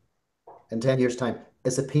needs in 10 years' time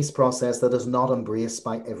is a peace process that is not embraced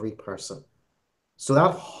by every person. So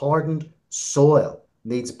that hardened soil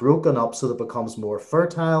needs broken up so that it becomes more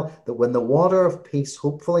fertile, that when the water of peace,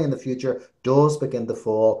 hopefully in the future, does begin to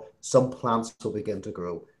fall, some plants will begin to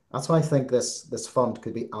grow. That's why I think this fund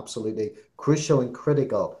could be absolutely crucial and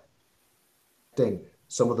critical in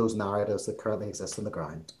some of those narratives that currently exist on the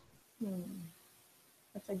ground.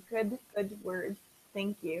 That's a good word.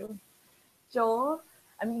 Thank you. Joel,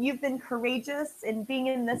 you've been courageous in being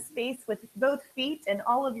in this space with both feet and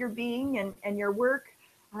all of your being and your work.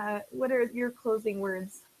 What are your closing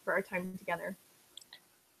words for our time together?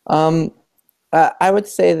 I would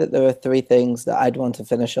say that there are three things that I'd want to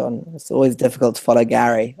finish on. It's always difficult to follow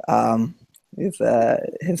Gary. His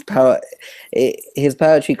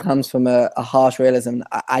poetry comes from a harsh realism.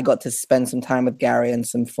 I got to spend some time with Gary and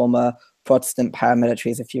some former Protestant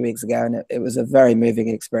paramilitaries a few weeks ago, and it was a very moving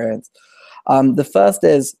experience. The first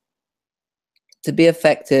is, to be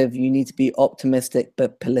effective, you need to be optimistic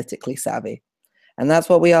but politically savvy. And that's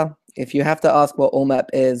what we are. If you have to ask what CMEP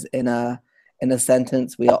is in a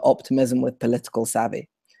sentence, we are optimism with political savvy.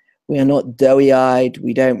 We are not doughy-eyed.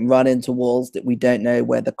 We don't run into walls that we don't know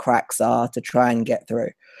where the cracks are to try and get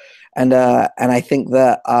through. And I think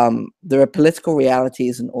that there are political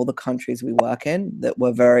realities in all the countries we work in that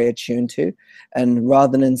we're very attuned to. And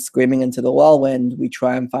rather than screaming into the whirlwind, we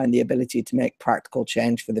try and find the ability to make practical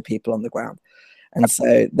change for the people on the ground. And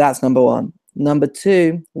so that's number one. Number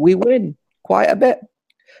two, we win quite a bit,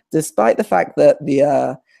 despite the fact that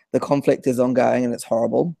the conflict is ongoing and it's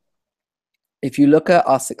horrible. If you look at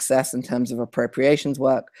our success in terms of appropriations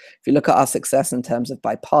work, if you look at our success in terms of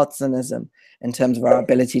bipartisanism, in terms of our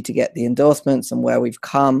ability to get the endorsements and where we've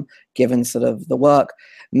come, given sort of the work.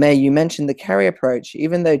 Mae, you mentioned the Kerry approach.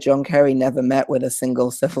 Even though John Kerry never met with a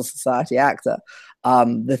single civil society actor,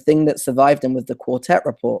 the thing that survived him was the Quartet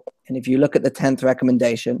report. And if you look at the 10th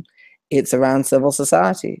recommendation, it's around civil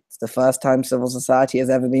society. It's the first time civil society has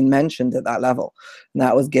ever been mentioned at that level. And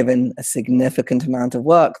that was given a significant amount of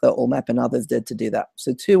work that CMEP and others did to do that.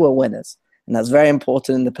 So two were winners. And that's very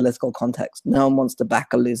important in the political context. No one wants to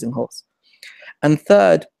back a losing horse. And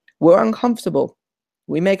third, we're uncomfortable.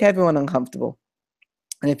 We make everyone uncomfortable.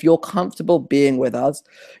 And if you're comfortable being with us,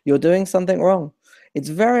 you're doing something wrong. It's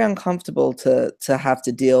very uncomfortable to have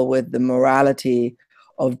to deal with the morality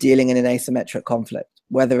of dealing in an asymmetric conflict,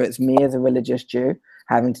 whether it's me as a religious Jew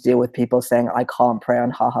having to deal with people saying I can't pray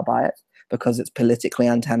on Har HaBayit because it's politically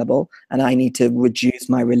untenable and I need to reduce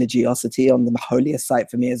my religiosity on the holiest site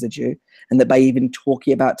for me as a Jew, and that by even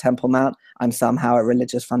talking about Temple Mount, I'm somehow a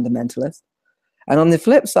religious fundamentalist. And on the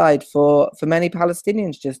flip side, for many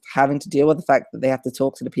Palestinians, just having to deal with the fact that they have to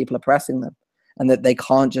talk to the people oppressing them and that they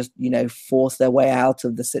can't just, force their way out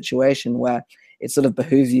of the situation where it sort of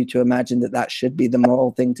behooves you to imagine that that should be the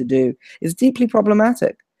moral thing to do, is deeply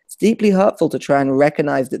problematic. It's deeply hurtful to try and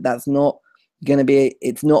recognize that that's not going to be,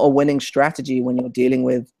 it's not a winning strategy when you're dealing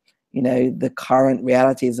with, the current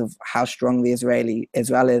realities of how strong Israel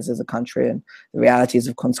is as a country and the realities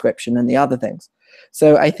of conscription and the other things.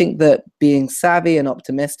 So I think that being savvy and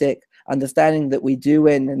optimistic, understanding that we do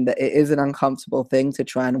win and that it is an uncomfortable thing to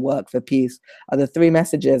try and work for peace, are the three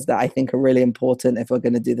messages that I think are really important if we're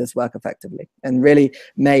going to do this work effectively. And really,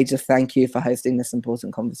 Mae, just thank you for hosting this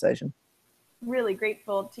important conversation. Really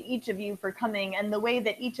grateful to each of you for coming, and the way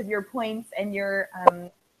that each of your points and your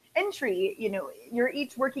entry, you're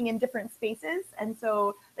each working in different spaces. And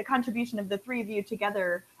so the contribution of the three of you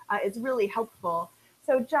together is really helpful.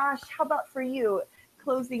 So Josh, how about for you,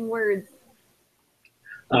 closing words?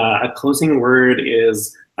 A closing word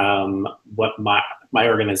is what my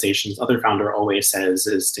organization's other founder always says,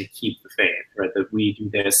 is to keep the faith, right? That we do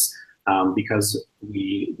this because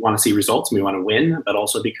we want to see results and we want to win, but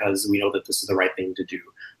also because we know that this is the right thing to do.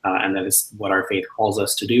 And that is what our faith calls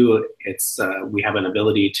us to do. It's we have an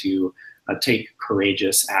ability to take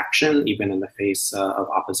courageous action, even in the face of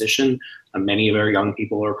opposition. Many of our young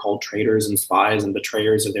people are called traitors and spies and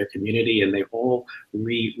betrayers of their community, and they all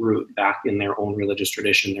reroot back in their own religious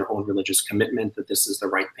tradition, their own religious commitment that this is the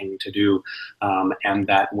right thing to do. And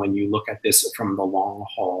that when you look at this from the long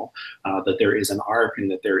haul, that there is an arc and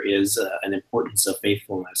that there is an importance of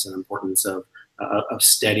faithfulness, an importance of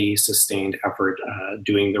steady, sustained effort,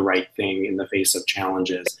 doing the right thing in the face of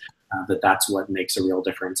challenges. That's what makes a real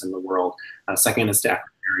difference in the world. Second is to echo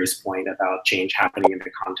Gary's point about change happening in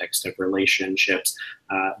the context of relationships,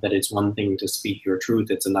 that it's one thing to speak your truth,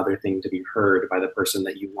 it's another thing to be heard by the person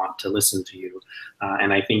that you want to listen to you.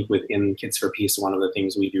 And I think within Kids4Peace, one of the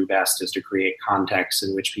things we do best is to create contexts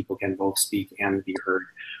in which people can both speak and be heard.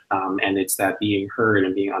 And it's that being heard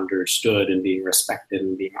and being understood and being respected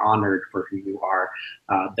and being honored for who you are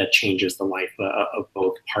that changes the life of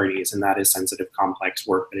both parties. And that is sensitive, complex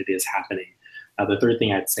work, but it is happening. The third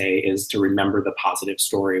thing I'd say is to remember the positive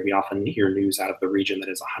story. We often hear news out of the region that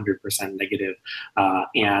is 100% negative,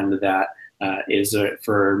 and that is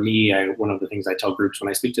for me, one of the things I tell groups when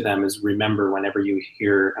I speak to them is remember whenever you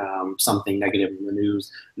hear something negative in the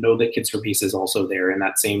news, know that Kids4Peace is also there in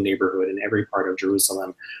that same neighborhood in every part of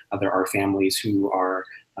Jerusalem. There are families who are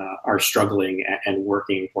struggling and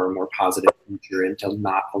working for a more positive future, and to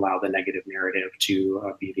not allow the negative narrative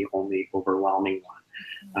to be the only overwhelming one.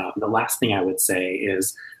 The last thing I would say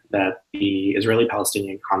is that the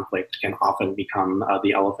Israeli-Palestinian conflict can often become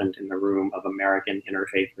the elephant in the room of American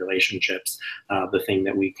interfaith relationships, the thing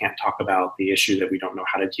that we can't talk about, the issue that we don't know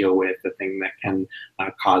how to deal with, the thing that can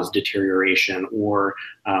cause deterioration or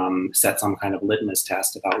set some kind of litmus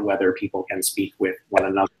test about whether people can speak with one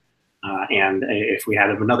another. And if we had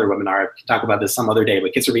another webinar, I could talk about this some other day,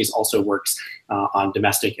 but Kids4Peace also works on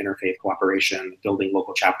domestic interfaith cooperation, building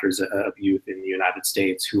local chapters of youth in the United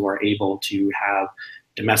States who are able to have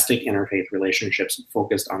domestic interfaith relationships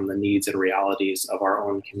focused on the needs and realities of our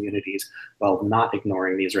own communities while not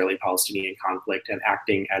ignoring the Israeli-Palestinian conflict and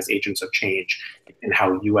acting as agents of change in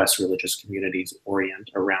how U.S. religious communities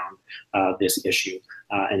orient around this issue.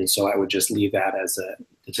 And so I would just leave that as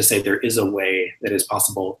to say there is a way that is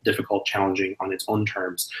possible, difficult, challenging on its own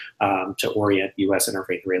terms, to orient U.S.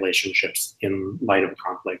 interfaith relationships in light of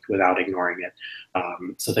conflict without ignoring it.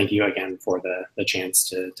 So thank you again for the chance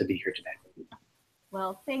to be here today.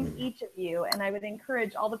 Well, thank each of you. And I would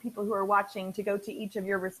encourage all the people who are watching to go to each of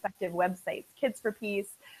your respective websites, Kids4Peace,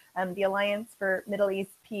 the Alliance for Middle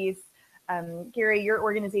East Peace, Gary, your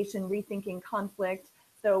organization, Rethinking Conflict.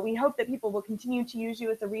 So we hope that people will continue to use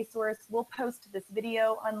you as a resource. We'll post this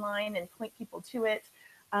video online and point people to it.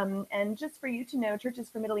 And just for you to know, Churches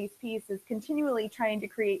for Middle East Peace is continually trying to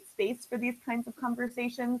create space for these kinds of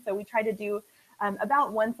conversations. So we try to do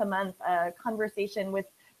about once a month a conversation with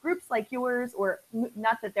groups like yours, or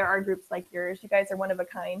not that there are groups like yours, you guys are one of a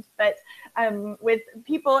kind, but with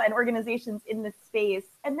people and organizations in this space.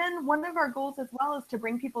 And then one of our goals as well is to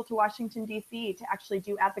bring people to Washington, D.C. to actually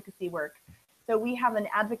do advocacy work. So we have an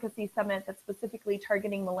advocacy summit that's specifically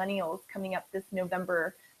targeting millennials coming up this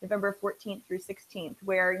November 14th through 16th,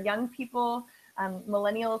 where young people,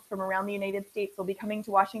 millennials from around the United States will be coming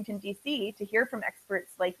to Washington, D.C. to hear from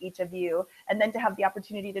experts like each of you, and then to have the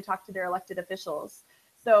opportunity to talk to their elected officials.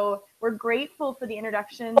 So we're grateful for the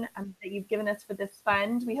introduction that you've given us for this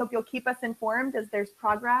fund. We hope you'll keep us informed as there's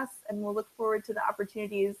progress, and we'll look forward to the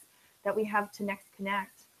opportunities that we have to next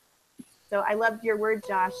connect. So I loved your word,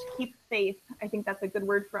 Josh, keep faith. I think that's a good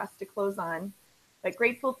word for us to close on, but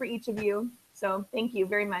grateful for each of you. So thank you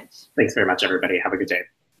very much. Thanks very much, everybody. Have a good day.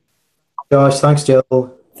 Josh, thanks,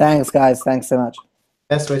 Jill. Thanks, guys. Thanks so much.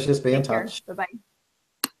 Best wishes. Be in touch. Bye-bye.